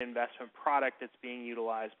target-date investment product that's being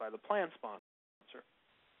utilized by the plan sponsor.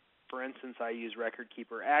 For instance, I use Record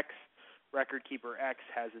Keeper X. Record Keeper X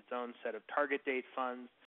has its own set of target date funds,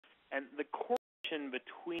 and the correlation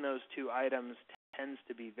between those two items tends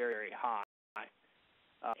to be very, very high.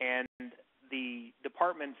 And the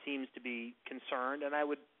department seems to be concerned, and I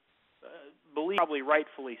would believe probably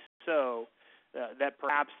rightfully so, that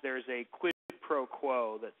perhaps there's a quid pro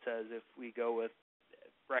quo that says if we go with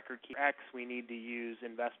Record Keeper X, we need to use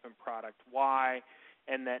investment product Y,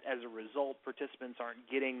 and that as a result, participants aren't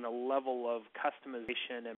getting the level of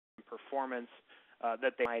customization and performance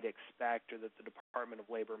that they might expect or that the Department of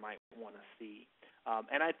Labor might want to see.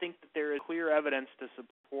 And I think that there is clear evidence to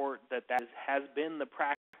support that has been the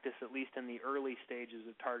practice, at least in the early stages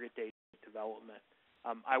of target date development.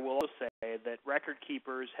 I will also say that record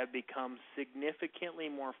keepers have become significantly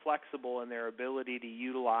more flexible in their ability to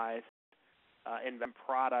utilize investment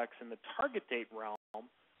products in the target date realm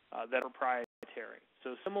that are proprietary.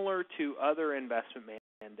 So similar to other investment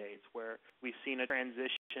mandates where we've seen a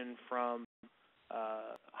transition from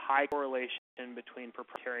high correlation between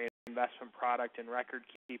proprietary investment product and record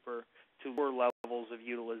keeper to lower levels of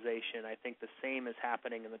utilization. I think the same is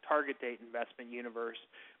happening in the target date investment universe.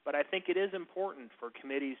 But I think it is important for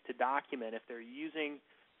committees to document if they're using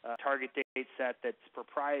a target date set that's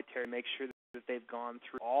proprietary, make sure that they've gone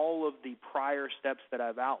through all of the prior steps that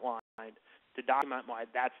I've outlined to document why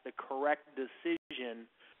that's the correct decision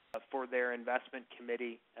for their investment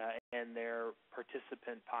committee and their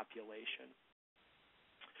participant population.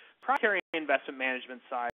 Proprietary investment management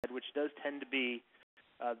side, which does tend to be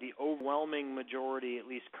the overwhelming majority, at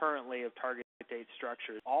least currently, of target date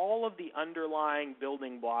structures, all of the underlying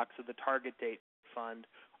building blocks of the target date fund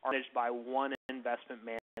are managed by one investment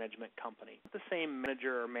management company. Not the same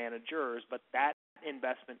manager or managers, but that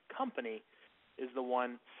investment company is the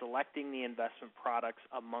one selecting the investment products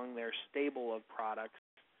among their stable of products.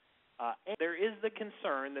 And there is the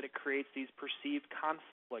concern that it creates these perceived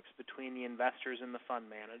conflicts between the investors and the fund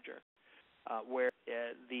manager, where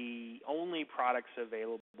the only products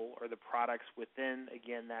available are the products within,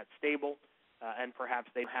 again, that stable, and perhaps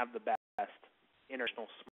they have the best international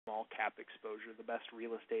small cap exposure, the best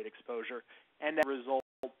real estate exposure, and as a result,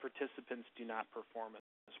 participants do not perform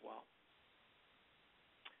as well.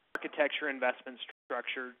 Architecture investment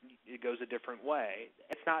structure, it goes a different way.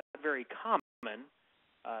 It's not very common,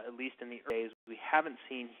 at least in the early days. We haven't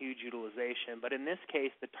seen huge utilization, but in this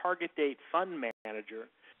case, the target date fund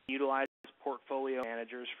manager utilizes portfolio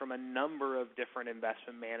managers from a number of different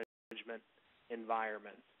investment management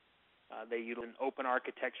environments. They utilize an open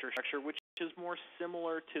architecture structure, which is more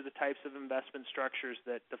similar to the types of investment structures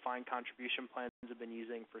that defined contribution plans have been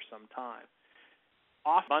using for some time.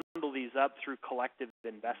 Often bundle these up through collective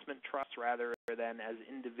investment trusts rather than as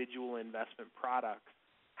individual investment products.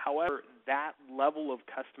 However, that level of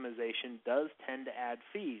customization does tend to add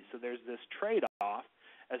fees. So there's this trade-off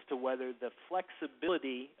as to whether the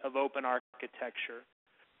flexibility of open architecture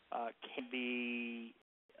can be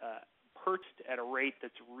purchased at a rate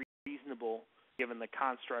that's reasonable given the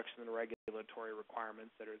constructs and the regulatory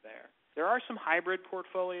requirements that are there. There are some hybrid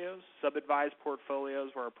portfolios, sub-advised portfolios,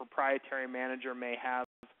 where a proprietary manager may have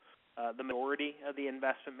the majority of the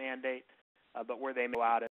investment mandate, but where they may go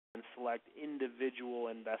out and select individual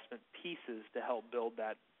investment pieces to help build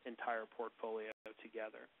that entire portfolio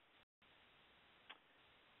together.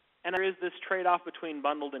 And there is this trade-off between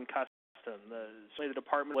bundled and custom. Certainly the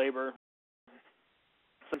Department of Labor,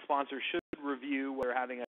 some sponsors should review whether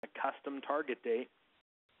having a custom target date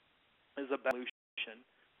is a better solution.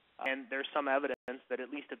 And there's some evidence that at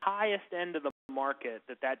least at the highest end of the market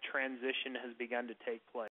that transition has begun to take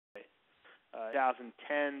place.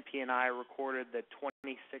 2010, P&I recorded that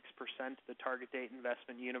 26% of the target date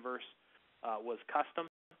investment universe was custom.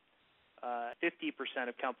 50%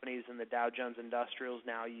 of companies in the Dow Jones Industrials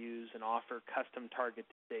now use and offer custom target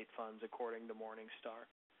date funds, according to Morningstar.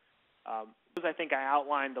 As I think I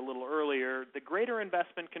outlined a little earlier, the greater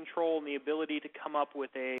investment control and the ability to come up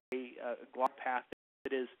with a glide path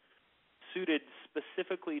that is suited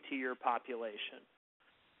specifically to your population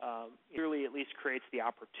really at least creates the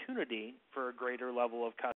opportunity for a greater level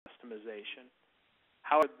of customization.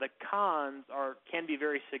 However, the cons can be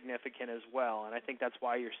very significant as well, and I think that's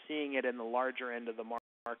why you're seeing it in the larger end of the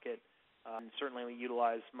market, and certainly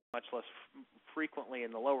utilized much less frequently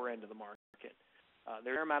in the lower end of the market.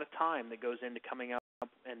 There's a fair amount of time that goes into coming up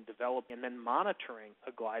and developing and then monitoring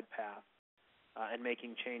a glide path and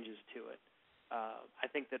making changes to it. I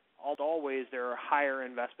think that always there are higher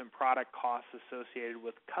investment product costs associated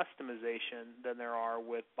with customization than there are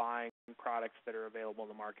with buying products that are available in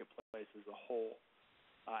the marketplace as a whole.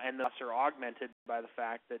 And thus are augmented by the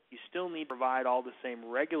fact that you still need to provide all the same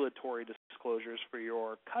regulatory disclosures for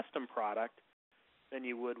your custom product than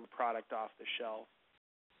you would with a product off the shelf.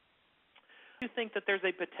 I do think that there's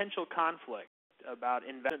a potential conflict about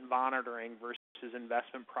investment monitoring versus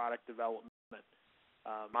investment product development.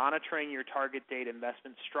 Monitoring your target date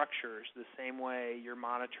investment structures the same way you're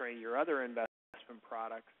monitoring your other investment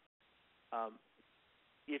products.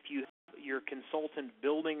 If you have your consultant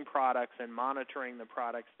building products and monitoring the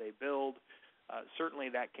products they build, certainly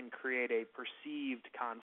that can create a perceived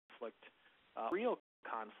conflict, real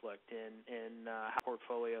conflict in how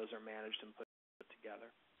portfolios are managed and put together.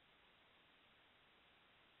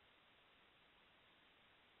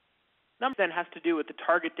 Number then has to do with the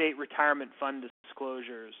target date retirement fund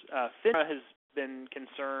disclosures. FINRA has been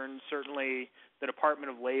concerned, certainly the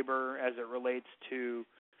Department of Labor as it relates to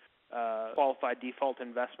qualified default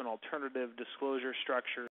investment alternative disclosure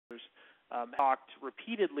structures, talked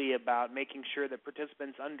repeatedly about making sure that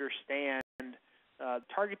participants understand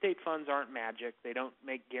target date funds aren't magic. They don't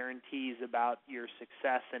make guarantees about your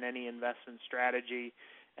success in any investment strategy,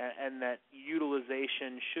 and that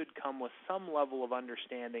utilization should come with some level of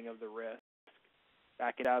understanding of the risk.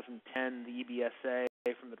 Back in 2010, the EBSA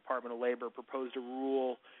from the Department of Labor proposed a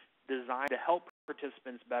rule designed to help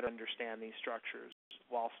participants better understand these structures.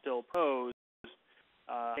 While still proposed,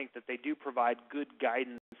 I think that they do provide good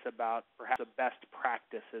guidance about perhaps a best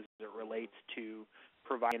practice as it relates to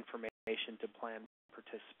provide information to plan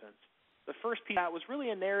participants. The first piece of that was really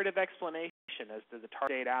a narrative explanation as to the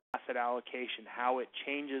target date asset allocation, how it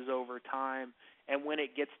changes over time, and when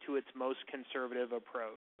it gets to its most conservative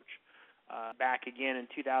approach. Back again in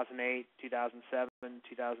 2008, 2007,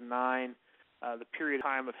 2009, the period of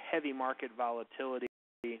time of heavy market volatility,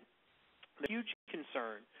 the huge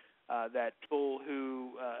concern that people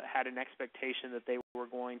who had an expectation that they were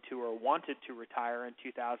going to or wanted to retire in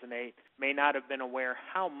 2008 may not have been aware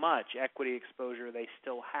how much equity exposure they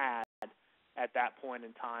still had at that point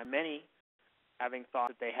in time, many having thought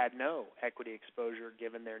that they had no equity exposure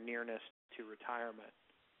given their nearness to retirement.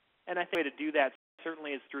 And I think the way to do that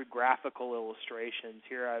certainly is through graphical illustrations.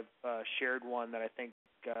 Here I've shared one that I think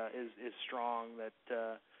is strong,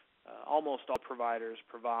 that almost all providers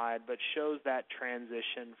provide, but shows that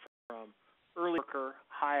transition from early worker,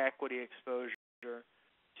 high equity exposure,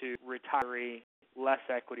 to retiree, less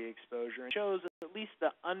equity exposure, and shows at least the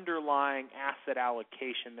underlying asset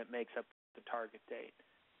allocation that makes up the target date.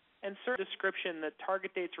 And certain description that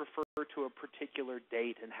target dates refer to a particular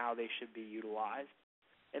date and how they should be utilized.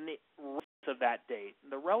 And the relevance of that date.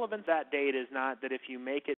 The relevance of that date is not that if you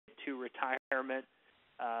make it to retirement,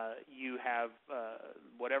 you have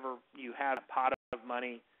whatever you have, a pot of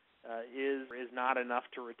money is not enough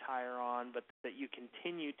to retire on, but that you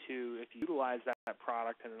continue to, if you utilize that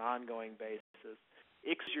product on an ongoing basis,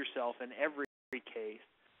 expose yourself in every case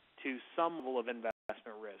to some level of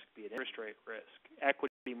investment risk, be it interest rate risk,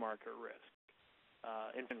 equity market risk,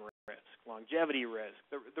 infant risk, longevity risk.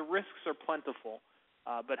 The risks are plentiful,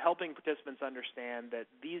 but helping participants understand that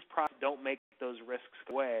these products don't make those risks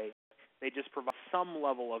go away. They just provide some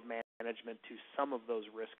level of management to some of those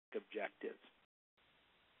risk objectives.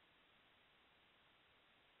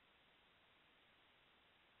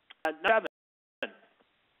 Number 7,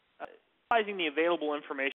 utilizing the available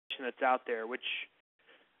information that's out there, which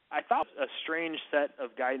I thought was a strange set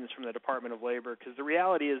of guidance from the Department of Labor, because the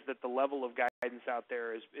reality is that the level of guidance out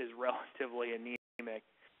there is relatively anemic.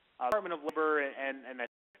 Department of Labor and I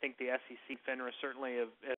think the SEC, FINRA certainly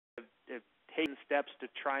have taken steps to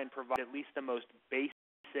try and provide at least the most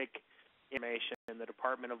basic information. The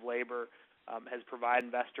Department of Labor has provided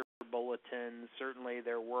investor bulletins. Certainly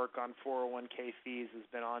their work on 401k fees has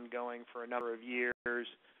been ongoing for a number of years.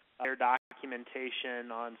 Their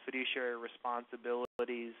documentation on fiduciary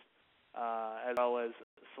responsibilities, as well as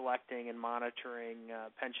selecting and monitoring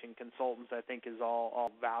pension consultants, I think is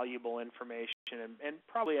all valuable information and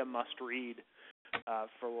probably a must-read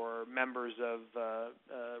for members of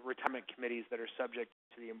retirement committees that are subject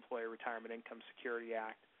to the Employee Retirement Income Security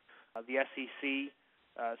Act. The SEC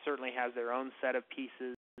certainly has their own set of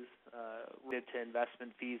pieces related to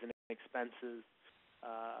investment fees and expenses,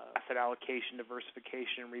 asset allocation,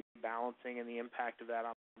 diversification, rebalancing, and the impact of that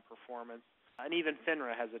on performance. And even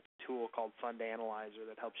FINRA has a tool called Fund Analyzer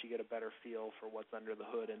that helps you get a better feel for what's under the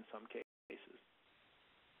hood in some cases.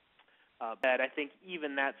 But I think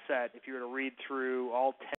even that set, if you were to read through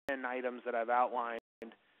all 10 items that I've outlined,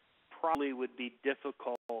 probably would be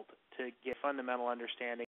difficult to get fundamental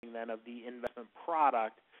understanding then of the investment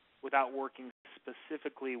product without working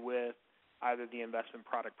specifically with either the investment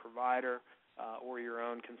product provider or your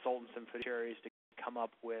own consultants and fiduciaries to come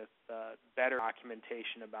up with better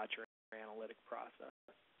documentation about your analytic process.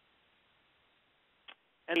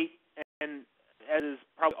 And as is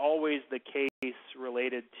probably always the case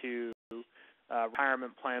related to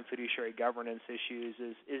retirement plan fiduciary governance issues,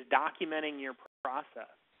 is documenting your process.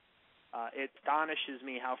 It astonishes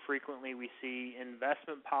me how frequently we see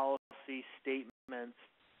investment policy statements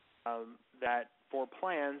that for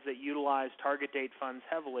plans that utilize target date funds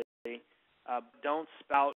heavily don't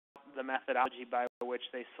spout the methodology by which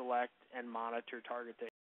they select and monitor target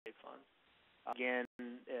date funds. Again,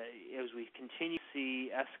 as we continue to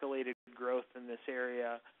see escalated growth in this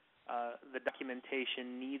area, the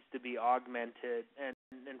documentation needs to be augmented, and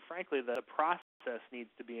frankly, the process needs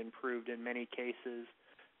to be improved in many cases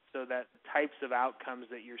so that types of outcomes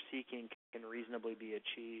that you're seeking can reasonably be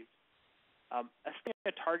achieved.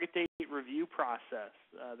 A target date review process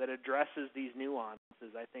that addresses these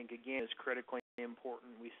nuances, I think, again, is critically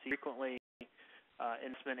important. We see frequently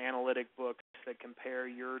investment analytic books that compare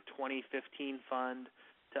your 2015 fund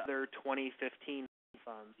to other 2015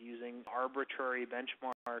 funds using arbitrary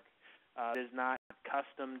benchmark that is not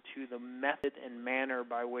custom to the method and manner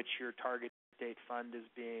by which your target date fund is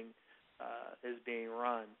being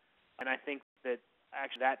run. And I think that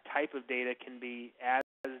actually that type of data can be as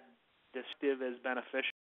descriptive as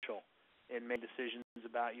beneficial in making decisions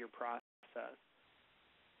about your process.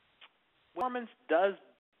 Performance does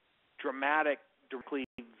dramatically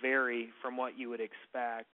vary from what you would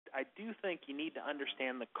expect. I do think you need to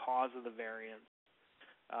understand the cause of the variance.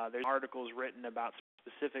 There's articles written about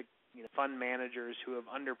specific fund managers who have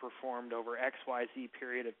underperformed over XYZ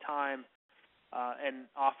period of time, and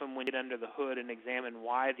often when you get under the hood and examine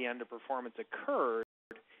why the underperformance occurred,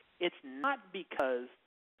 it's not because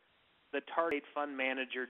the target fund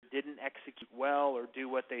manager didn't execute well or do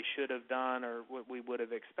what they should have done or what we would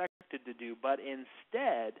have expected to do, but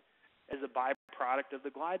instead as a byproduct of the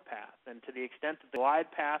glide path. And to the extent that the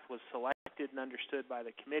glide path was selected and understood by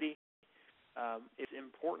the committee, it's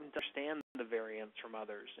important to understand the variance from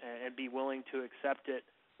others and be willing to accept it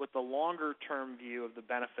with the longer-term view of the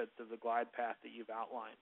benefits of the glide path that you've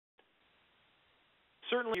outlined.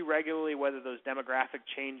 Certainly regularly whether those demographic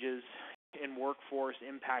changes in workforce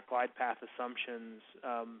impact glide path assumptions.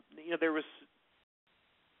 There was,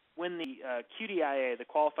 when the QDIA, the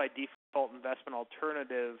Qualified Default Investment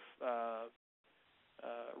Alternative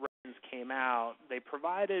regulations came out, they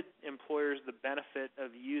provided employers the benefit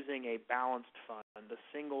of using a balanced fund, a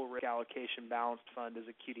single risk allocation balanced fund as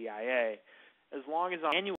a QDIA, as long as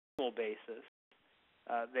on an annual basis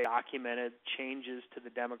they documented changes to the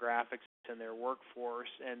demographics in their workforce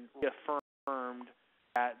and reaffirmed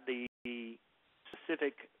that the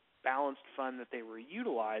specific balanced fund that they were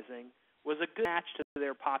utilizing was a good match to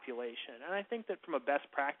their population. And I think that from a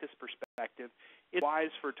best practice perspective, it's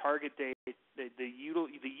wise for target date, the user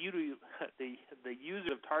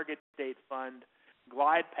of target date fund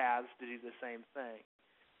glide paths to do the same thing,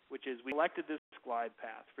 which is we selected this glide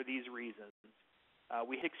path for these reasons.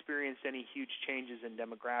 We experienced any huge changes in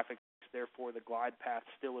demographics, therefore the glide path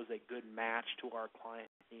still is a good match to our client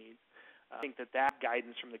needs. I think that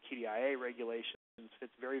guidance from the QDIA regulations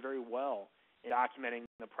fits very, very well in documenting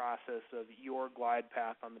the process of your glide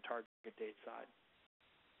path on the target date side.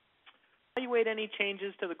 Evaluate any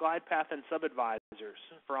changes to the glide path and sub-advisors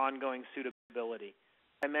for ongoing suitability.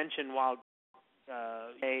 I mentioned while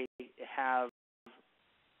they have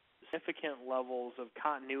significant levels of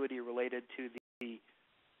continuity related to the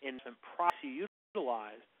investment products you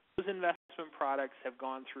utilize, those investment products have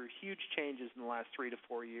gone through huge changes in the last 3 to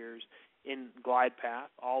 4 years in glide path,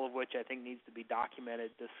 all of which I think needs to be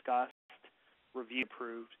documented, discussed, reviewed,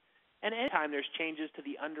 approved. And anytime there's changes to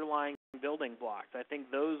the underlying building blocks, I think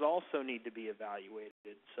those also need to be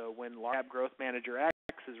evaluated. So when large growth manager X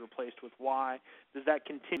is replaced with Y, does that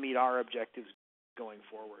continue to meet our objectives going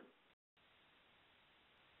forward?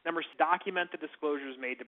 Number 6, document the disclosures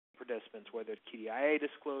made to participants, whether it's QDIA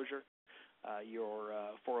disclosure, your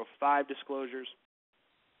 405 disclosures,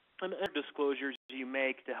 and other disclosures you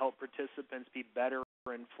make to help participants be better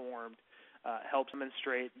informed, helps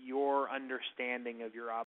demonstrate your understanding of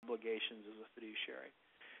your obligations as a fiduciary.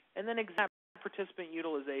 And then examine participant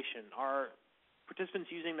utilization. Are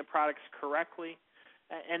participants using the products correctly?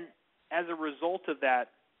 And as a result of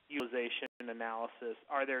that utilization analysis,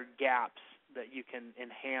 are there gaps that you can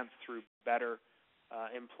enhance through better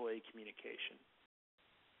employee communication?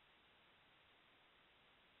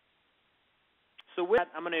 So with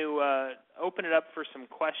that, I'm going to open it up for some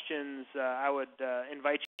questions. I would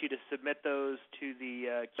invite you to submit those to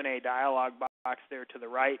the Q&A dialog box there to the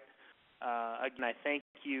right. Again, I thank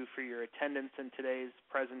you for your attendance in today's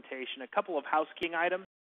presentation. A couple of housekeeping items.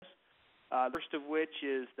 The first of which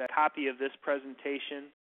is that a copy of this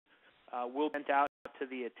presentation will be sent out to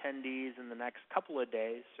the attendees in the next couple of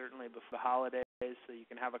days, certainly before the holidays, so you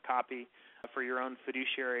can have a copy for your own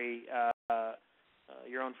fiduciary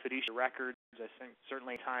records. I think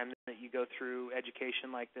certainly time that you go through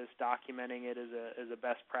education like this, documenting it is a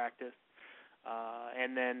best practice.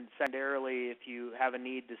 And then secondarily, if you have a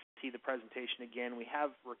need to see the presentation again, we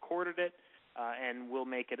have recorded it and we'll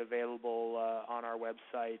make it available on our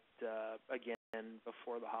website again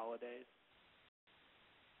before the holidays.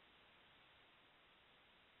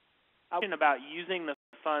 About using the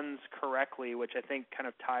funds correctly, which I think kind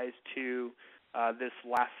of ties to this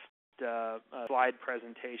last slide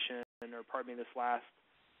presentation, or pardon me, this last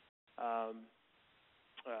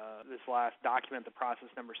document, the process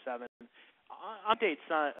number 7. Updates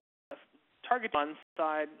target funds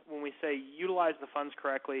side, when we say utilize the funds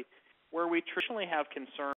correctly, where we traditionally have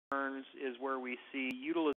concerns is where we see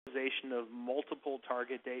utilization of multiple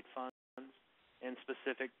target date funds in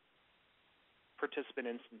specific participant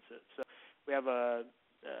instances. So we have a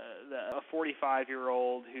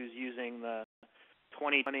 45-year-old who's using the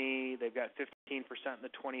 2020, they've got 15% in the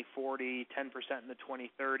 2040, 10% in the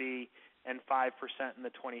 2030, and 5% in the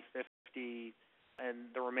 2050, and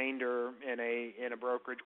the remainder in a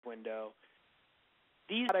brokerage window.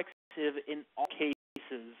 These products have, in all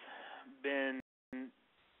cases, been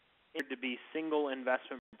to be single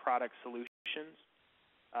investment product solutions.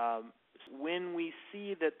 When we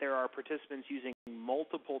see that there are participants using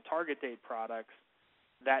multiple target date products,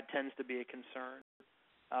 that tends to be a concern.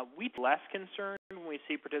 We're less concerned when we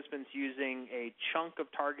see participants using a chunk of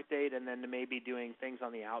target date and then maybe doing things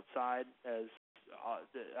on the outside as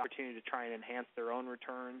the opportunity to try and enhance their own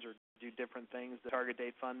returns or do different things the target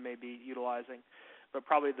date fund may be utilizing. But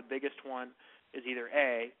probably the biggest one is either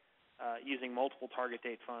A, using multiple target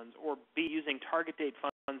date funds, or B, using target date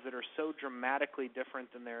funds that are so dramatically different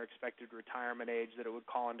than their expected retirement age that it would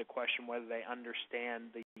call into question whether they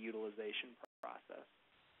understand the utilization process.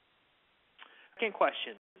 Second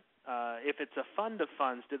question, if it's a fund of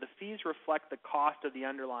funds, do the fees reflect the cost of the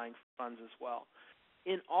underlying funds as well?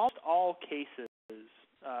 In almost all cases,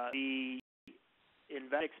 the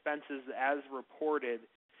investment expenses as reported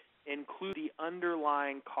include the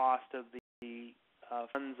underlying cost of the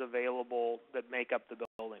funds available that make up the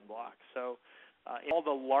building blocks. So in all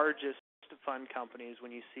the largest fund companies,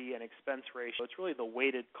 when you see an expense ratio, it's really the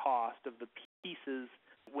weighted cost of the pieces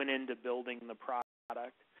that went into building the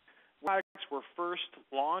product. When products were first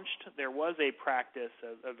launched, there was a practice,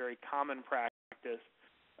 a very common practice,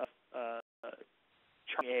 of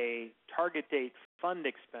charging a target date fund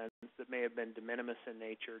expense that may have been de minimis in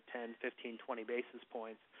nature, 10, 15, 20 basis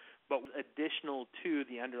points, but additional to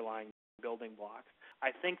the underlying building blocks.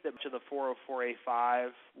 I think that much of the 404A5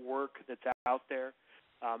 work that's out there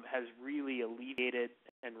has really alleviated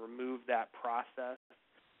and removed that process.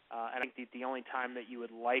 And I think the only time that you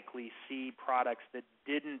would likely see products that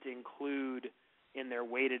didn't include in their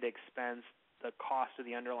weighted expense the cost of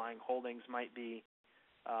the underlying holdings might be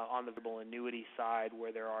on the variable annuity side,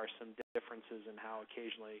 where there are some differences in how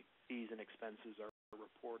occasionally fees and expenses are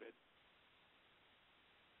reported.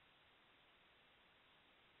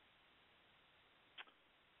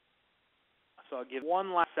 So I'll give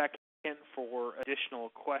one last second for additional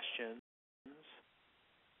questions.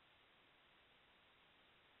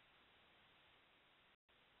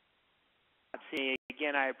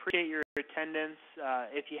 Again, I appreciate your attendance.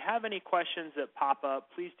 If you have any questions that pop up,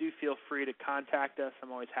 please do feel free to contact us.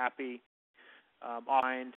 I'm always happy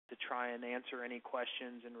offline to try and answer any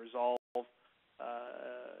questions and resolve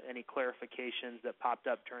any clarifications that popped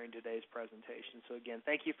up during today's presentation. So again,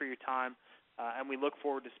 thank you for your time, and we look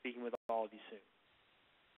forward to speaking with all of you soon.